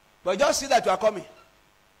 but just see that you are coming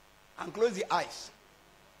and close the eyes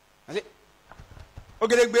and say,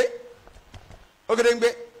 Ogedengbe,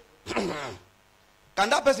 Ogedengbe. Can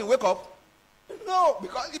that person wake up? No,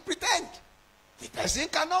 because he pretend. The person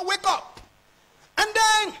cannot wake up. And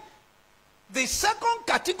then the second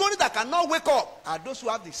category that cannot wake up are those who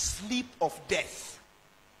have the sleep of death.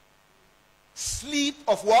 Sleep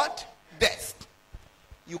of what? Death.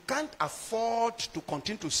 You can't afford to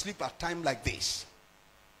continue to sleep at a time like this.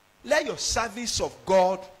 Let your service of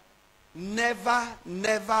God never,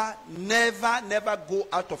 never, never, never go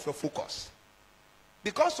out of your focus.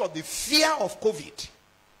 Because of the fear of COVID,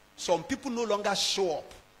 some people no longer show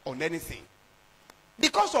up on anything.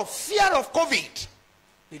 Because of fear of COVID,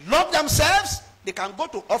 they lock themselves. They can go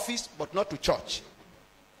to office but not to church.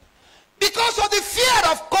 Because of the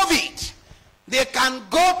fear of COVID, they can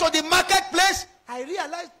go to the marketplace. I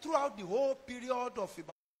realized throughout the whole period of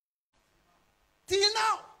till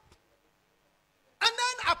now. And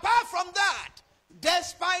then apart from that,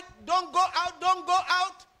 despite don't go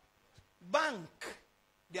out, bank,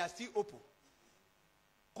 they are still open.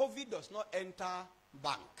 COVID does not enter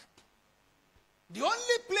bank. The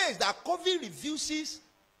only place that COVID refuses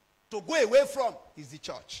to go away from is the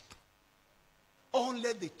church.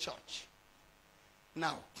 Only the church.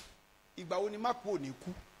 Now,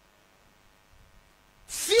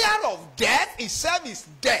 fear of death itself is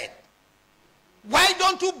dead. Why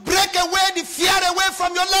don't you break away the fear away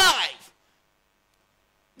from your life?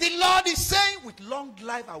 The Lord is saying, with long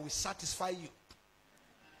life I will satisfy you.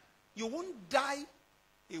 You won't die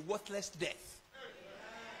a worthless death.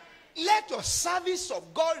 Let your service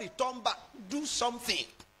of God return back. Do something.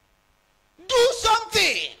 Do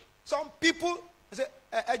something. Some people say,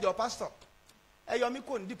 hey, your pastor, hey, your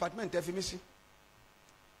miko in department FMC.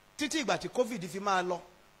 Titi igba ti COVID if ma lo.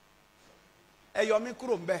 Hey, your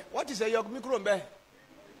micro mbe. What is your micro mbe?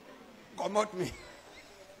 Come out me.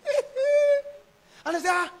 And I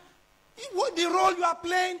say, what the role you are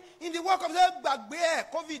playing in the work of the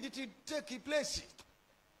bagbe COVID it take place.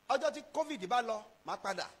 Ojo ti COVID ba lo, ma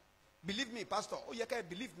pada. Believe me, pastor. Oh, you can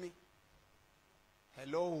believe me.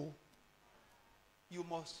 Hello. You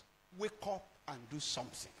must wake up and do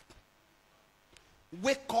something.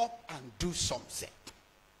 Wake up and do something.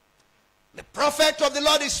 The prophet of the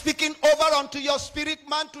Lord is speaking over unto your spirit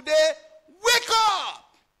man today. Wake up.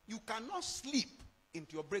 You cannot sleep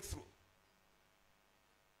into your breakthrough.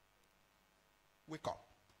 Wake up.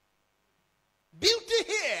 Beauty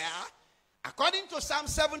here, according to Psalm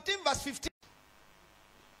 17 verse 15.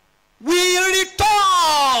 We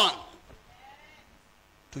return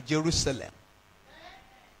to Jerusalem,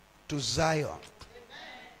 to Zion,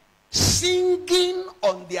 singing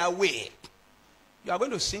on their way. You are going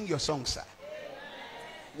to sing your song, sir.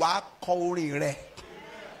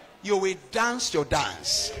 You will dance your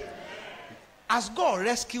dance. Has God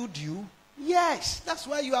rescued you? Yes, that's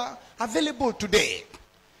why you are available today.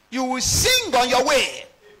 You will sing on your way.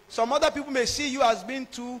 Some other people may see you as being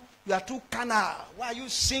you are too carnal. Why are you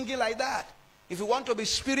singing like that? If you want to be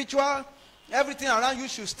spiritual, everything around you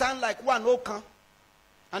should stand like one oak.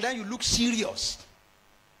 And then you look serious.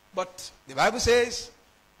 But the Bible says,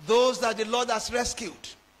 those that the Lord has rescued,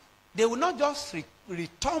 they will not just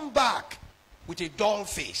return back with a dull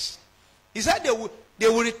face. He said they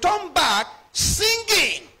will return back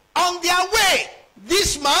singing on their way.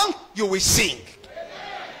 This month, you will sing.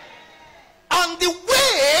 On the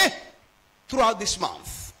way throughout this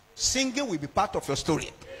month, singing will be part of your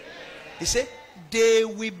story. He said, they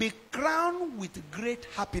will be crowned with great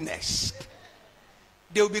happiness.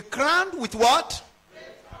 They will be crowned with what?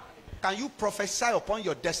 Can you prophesy upon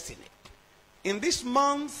your destiny? In this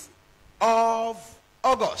month of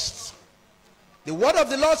August, the word of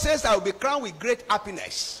the Lord says, I will be crowned with great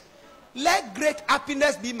happiness. Let great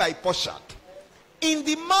happiness be my portion. In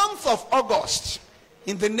the month of August,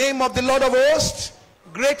 in the name of the Lord of hosts,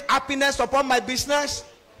 great happiness upon my business.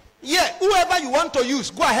 Yeah, whoever you want to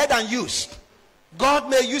use, go ahead and use. God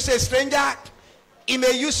may use a stranger. He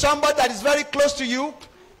may use somebody that is very close to you.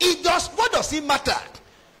 What does it matter?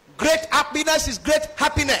 Great happiness is great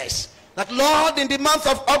happiness. That Lord, in the month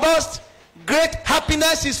of August, great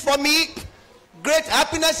happiness is for me. Great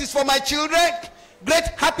happiness is for my children. Great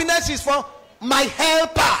happiness is for my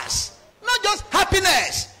helpers. Not just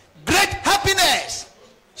happiness. Great happiness.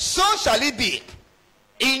 So shall it be.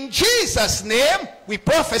 In Jesus' name, we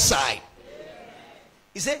prophesy.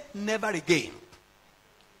 He said, never again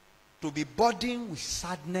to be burdened with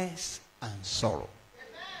sadness and sorrow.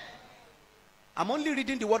 I'm only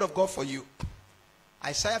reading the word of God for you.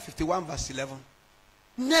 Isaiah 51 verse 11.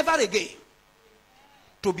 Never again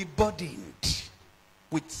to be burdened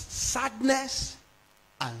with sadness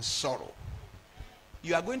and sorrow.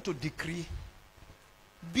 You are going to decree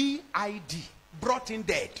BID, brought in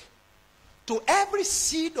dead, to every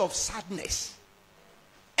seed of sadness,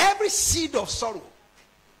 every seed of sorrow.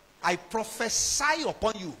 I prophesy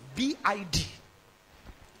upon you, BID,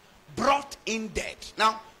 brought in dead.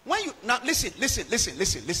 Now listen.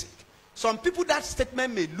 Some people, that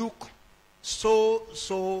statement may look so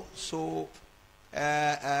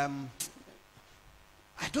I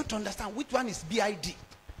don't understand which one is BID.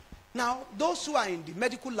 Now, those who are in the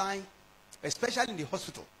medical line, especially in the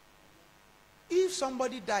hospital, if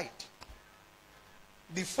somebody died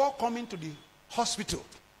before coming to the hospital,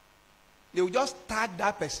 they will just tag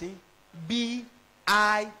that person BID,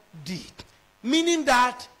 meaning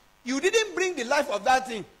that you didn't bring the life of that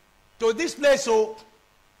thing to this place, so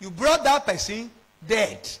you brought that person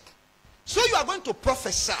dead. So you are going to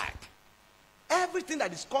prophesy everything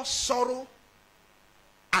that is called sorrow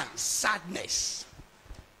and sadness.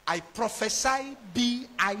 I prophesy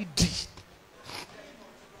BID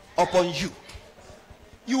upon you.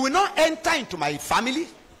 You will not enter into my family.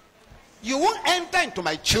 You won't enter into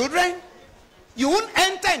my children. You won't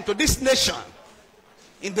enter into this nation.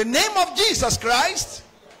 In the name of Jesus Christ.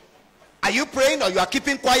 Are you praying or you are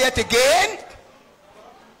keeping quiet again?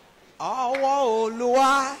 Ọwọ́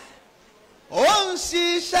Olúwa ó ń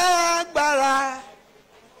ṣiṣẹ́ agbára.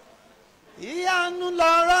 Ìyanu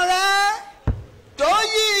lọ̀rọ̀ rẹ̀ tó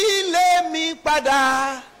yí ilé mi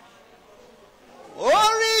padà.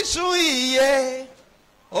 Orísun ìyè,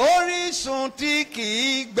 orísun tí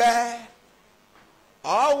kìí gbẹ.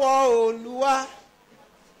 Ọwọ́ Olúwa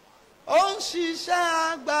ó ń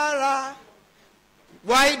ṣiṣẹ́ agbára.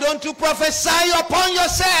 Why don't you prophesy upon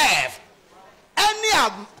yourself? Any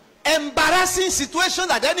embarrassing situation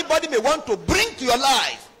that anybody may want to bring to your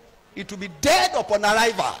life, it will be dead upon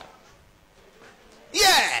arrival.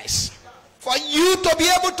 Yes. For you to be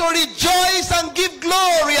able to rejoice and give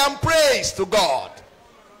glory and praise to God.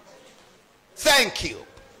 Thank you.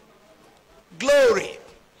 Glory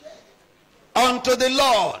unto the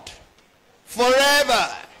Lord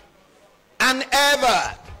forever and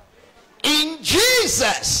ever. In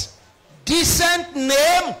Jesus' decent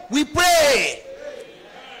name we pray.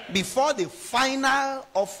 Before the final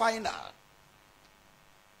of final.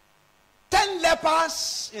 10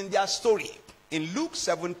 lepers in their story in Luke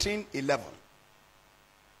 17:11.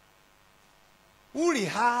 Who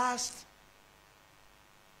rehearsed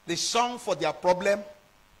the song for their problem.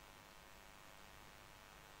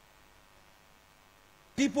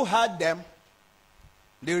 People heard them.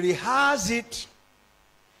 They rehearsed it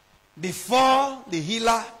before the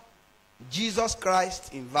healer, Jesus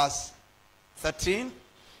Christ, in verse 13.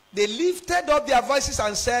 They lifted up their voices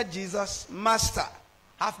and said, Jesus, Master,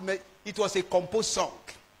 have made. It was a composed song.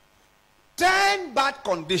 10 bad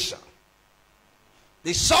conditions.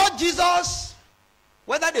 They saw Jesus,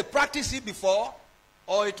 whether they practiced it before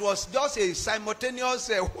or it was just a simultaneous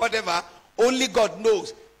whatever, only God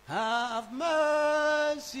knows. Have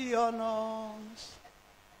mercy on us.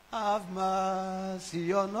 Have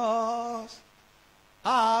mercy on us.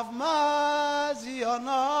 Have mercy on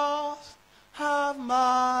us. Have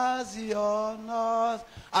mercy on us.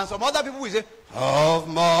 And some other people will say, have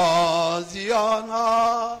mercy on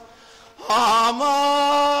us. Have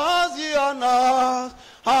mercy on us.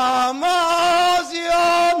 Have mercy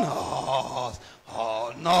on us,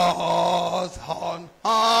 on us, on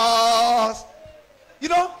us. You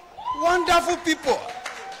know, wonderful people.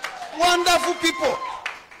 Wonderful people.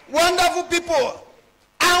 Wonderful people.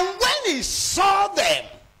 And when he saw them,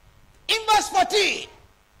 in verse 14,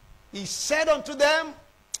 he said unto them,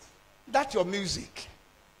 that's your music.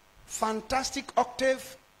 Fantastic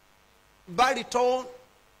octave, baritone,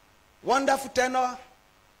 wonderful tenor,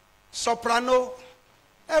 soprano,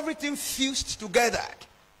 everything fused together.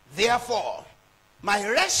 Therefore, my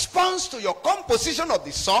response to your composition of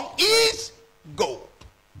the song is go.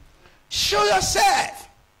 Show yourself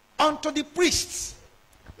unto the priests.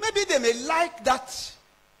 Maybe they may like that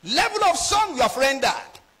level of song you have rendered.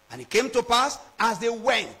 And it came to pass as they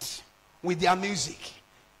went with their music.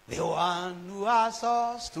 The one who asked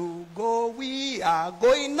us to go, we are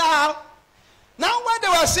going now. Now when they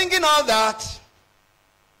were singing all that,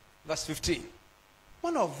 verse 15,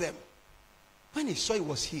 one of them, when he saw he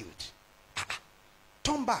was healed,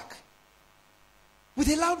 turned back with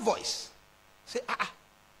a loud voice. Say,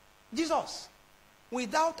 Jesus,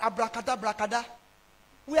 without abracadabra,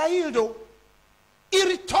 we are healed though. He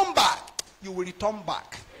returned back. You will return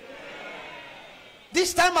back.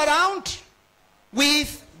 This time around,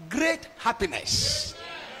 with great happiness.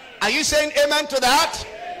 Are you saying amen to that?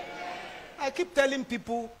 I keep telling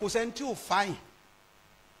people, you fine.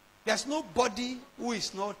 There's nobody who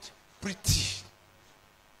is not pretty.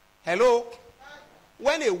 Hello?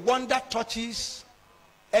 When a wonder touches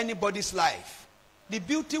anybody's life, the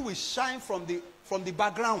beauty will shine from the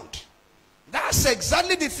background. That's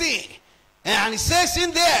exactly the thing. And it says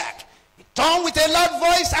in there, he turned with a loud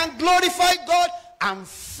voice and glorified God and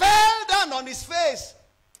fell down on his face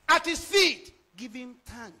at his feet, giving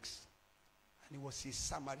thanks. And he was a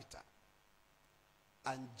Samaritan.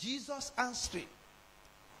 And Jesus answering,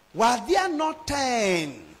 were there not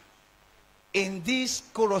 10 in this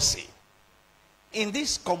chorusing, in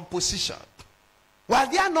this composition? Were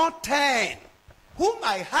there not 10 whom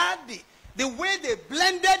I heard the way they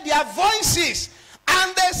blended their voices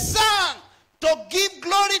and they sang to give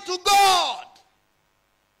glory to God?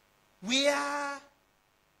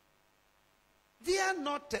 They are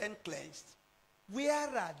not 10 cleansed. Where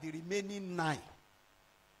are the remaining 9?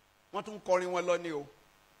 What to call him one?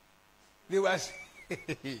 They were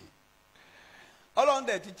all on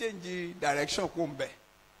that to change the direction.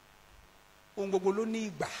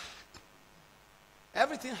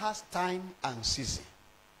 Everything has time and season.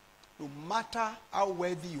 No matter how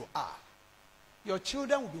worthy you are, your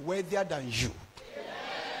children will be worthier than you.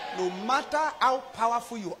 No matter how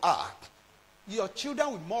powerful you are, your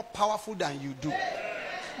children will be more powerful than you do.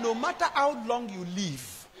 No matter how long you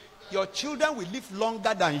live, your children will live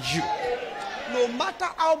longer than you. No matter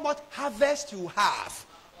how much harvest you have,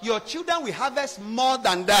 your children will harvest more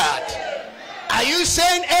than that. Are you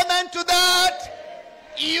saying amen to that?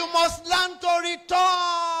 You must learn to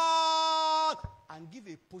return and give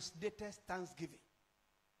a post-dated thanksgiving.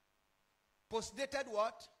 Post-dated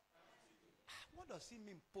what? What does it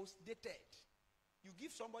mean, post-dated? You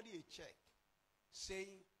give somebody a check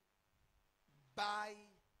saying, by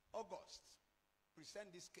August,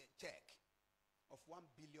 present this check of $1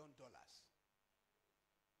 billion.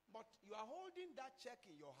 But you are holding that check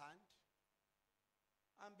in your hand,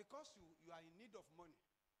 and because you are in need of money,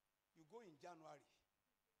 you go in January.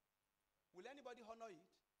 Will anybody honor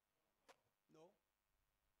it? No.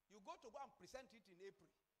 You go to go and present it in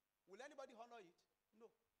April. Will anybody honor it?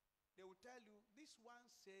 No. They will tell you, this one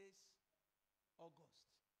says August.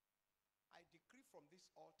 I decree from this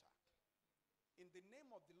altar, in the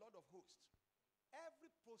name of the Lord of hosts,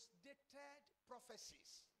 every post-dated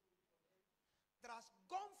prophecies that has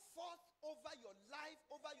gone forth over your life,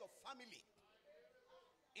 over your family,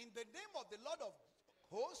 in the name of the Lord of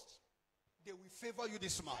hosts, they will favor you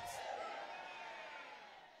this month.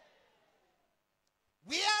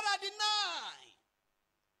 Where are the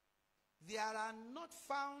 9? There are not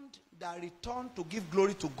found that return to give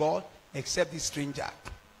glory to God except the stranger.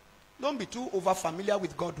 Don't be too over familiar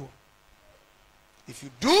with God. If you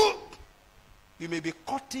do, you may be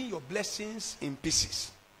cutting your blessings in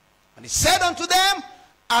pieces. And he said unto them,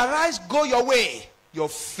 arise, go your way. Your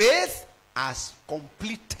faith has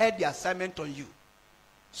completed the assignment on you.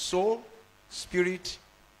 Soul, spirit,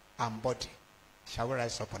 and body. Shall we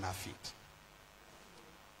rise up on our feet?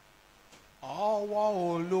 Ọwọ́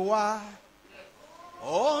Olúwa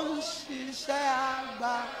ó ń ṣiṣẹ́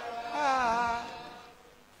agbára.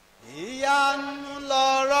 Ìyanu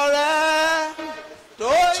lọ̀rọ̀ rẹ̀ tó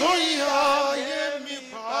yí ayé mi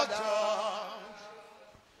padà.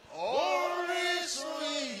 Orísun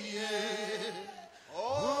ìyè,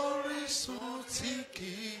 orísun tí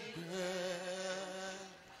kì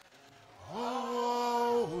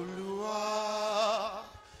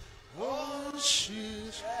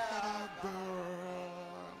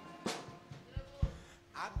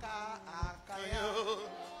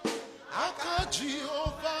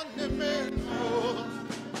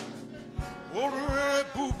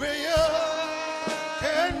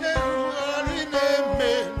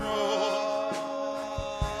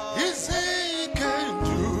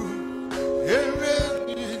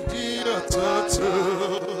soto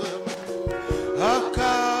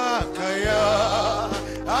akakaya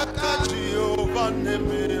akajio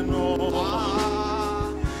nemeno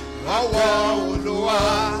awa olua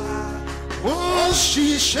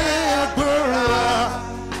oshishe agbara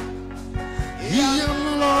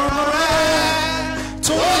iyamlore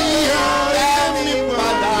toya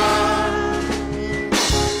enipada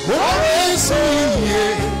orisiye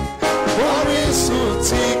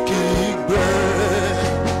orisutike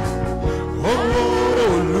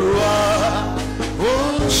olua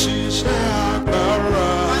oshishe agbara.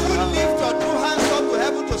 Can you lift your two hands up to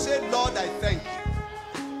heaven to say, Lord, I thank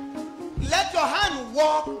you. Let your hand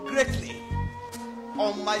walk greatly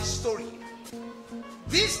on my story.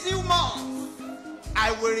 This new month,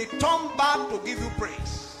 I will return back to give you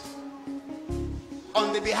praise.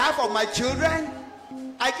 On the behalf of my children,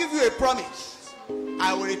 I give you a promise.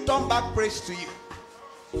 I will return back praise to you.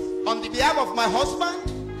 On the behalf of my husband,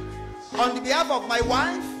 on the behalf of my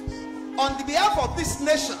wife, on the behalf of this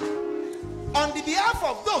nation, on the behalf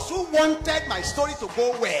of those who wanted my story to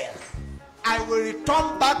go well, I will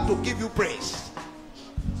return back to give you praise.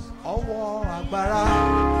 Ọwọ́ agbára,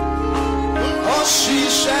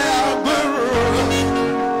 Òṣìṣẹ́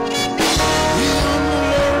agbára,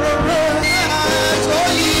 ìyàmúlòrò tó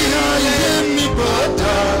yí ayé mi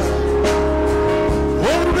padà.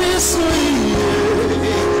 Orísun ìyè,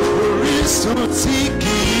 orísun tí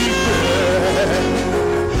kì í bẹ̀rẹ̀.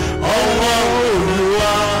 Ọwọ́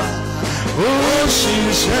Olúwa,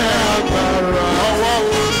 òṣìṣẹ́ agbára. Ọwọ́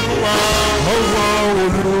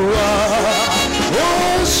Olúwa,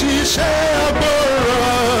 òṣìṣẹ́ agbára.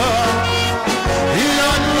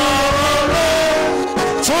 Ìyanu ọ̀rọ̀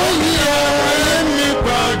tó yí ayé mi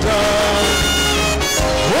padà.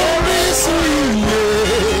 Orísun ìyè,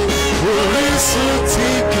 orísun tí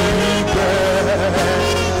kì í bẹ̀rẹ̀.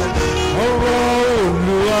 Ọwọ́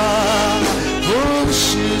Olúwa,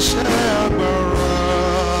 òṣìṣẹ́ agbára.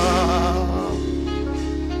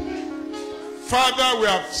 Father, we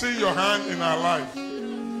have seen your hand in our life.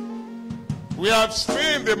 We have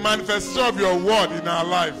seen the manifestation of your word in our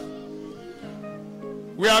life.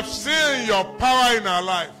 We have seen your power in our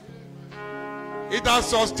life. It has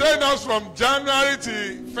sustained us from January to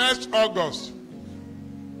 1st August.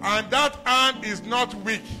 And that hand is not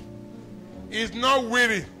weak, is not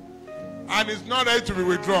weary, and is not ready to be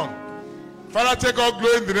withdrawn. Father, take all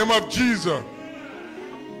glory in the name of Jesus.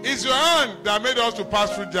 It's your hand that made us to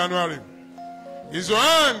pass through January. It's your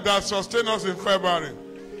hand that sustained us in February.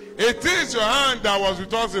 It is your hand that was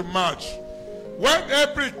with us in March. When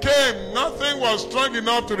April came, nothing was strong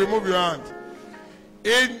enough to remove your hand.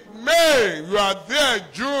 In May, you are there.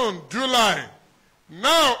 June, July.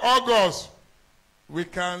 Now, August, we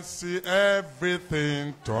can see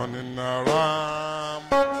everything turning around.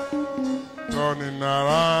 Turning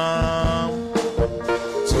around.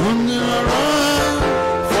 Turning around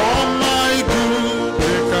for my good. We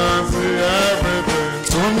can see everything.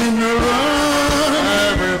 Turning around,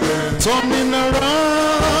 Everything. turning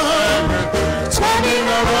around, turning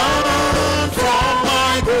around for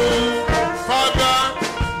my good. Father,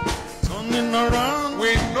 Turning around.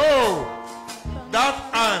 we know that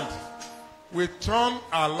hand will turn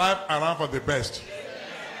our life around for the best.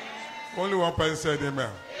 Only one person said amen.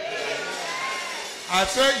 I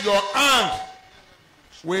said your hand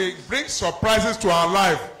will bring surprises to our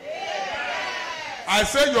life. I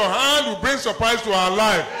said your hand will bring surprise to our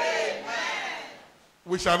life.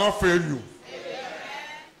 We shall not fail you.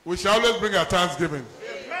 We shall always bring our thanksgiving.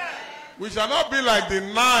 We shall not be like the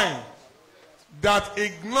 9 that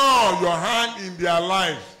ignore your hand in their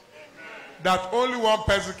life, that only one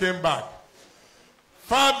person came back.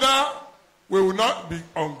 Father, we will not be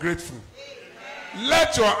ungrateful.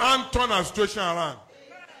 Let your hand turn our situation around.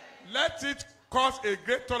 Let it cause a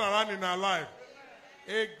great turnaround in our life,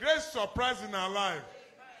 a great surprise in our life.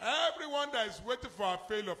 Everyone that is waiting for our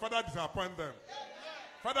failure, Father, disappoint them.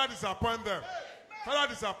 Father, disappoint them.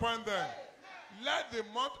 Father, disappoint them. Let the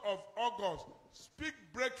month of August speak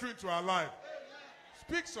breakthrough into our life.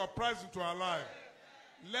 Speak surprise into our life.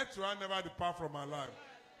 Let your hand never depart from our life.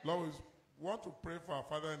 Lord, we want to pray for our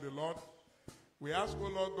Father in the Lord. We ask, oh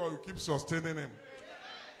Lord God, you keep sustaining him.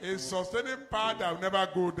 A sustaining power that will never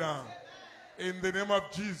go down. In the name of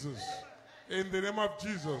Jesus. In the name of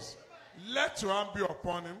Jesus. Let your hand be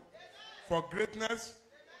upon him for greatness,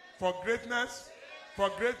 for greatness, for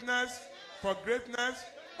greatness, for greatness,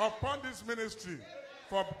 upon this ministry,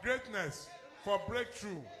 for greatness, for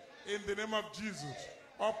breakthrough, in the name of Jesus.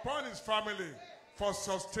 Upon his family, for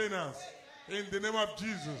sustenance, in the name of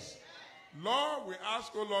Jesus. Lord, we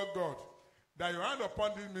ask, oh Lord God, that your hand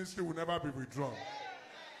upon this ministry will never be withdrawn.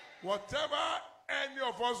 Whatever any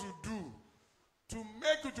of us will do to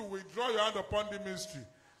make you to withdraw your hand upon the ministry.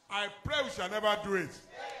 I pray we shall never do it.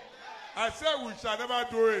 I say we shall never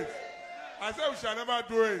do it. I say we shall never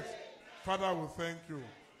do it. Father, we thank you.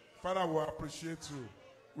 Father, we appreciate you.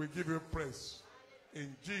 We give you praise.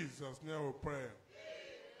 In Jesus' name we pray.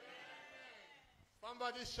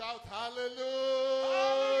 Somebody shout hallelujah.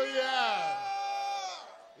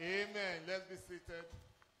 Amen. Let's be seated.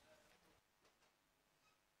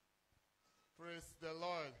 Praise the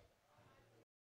Lord.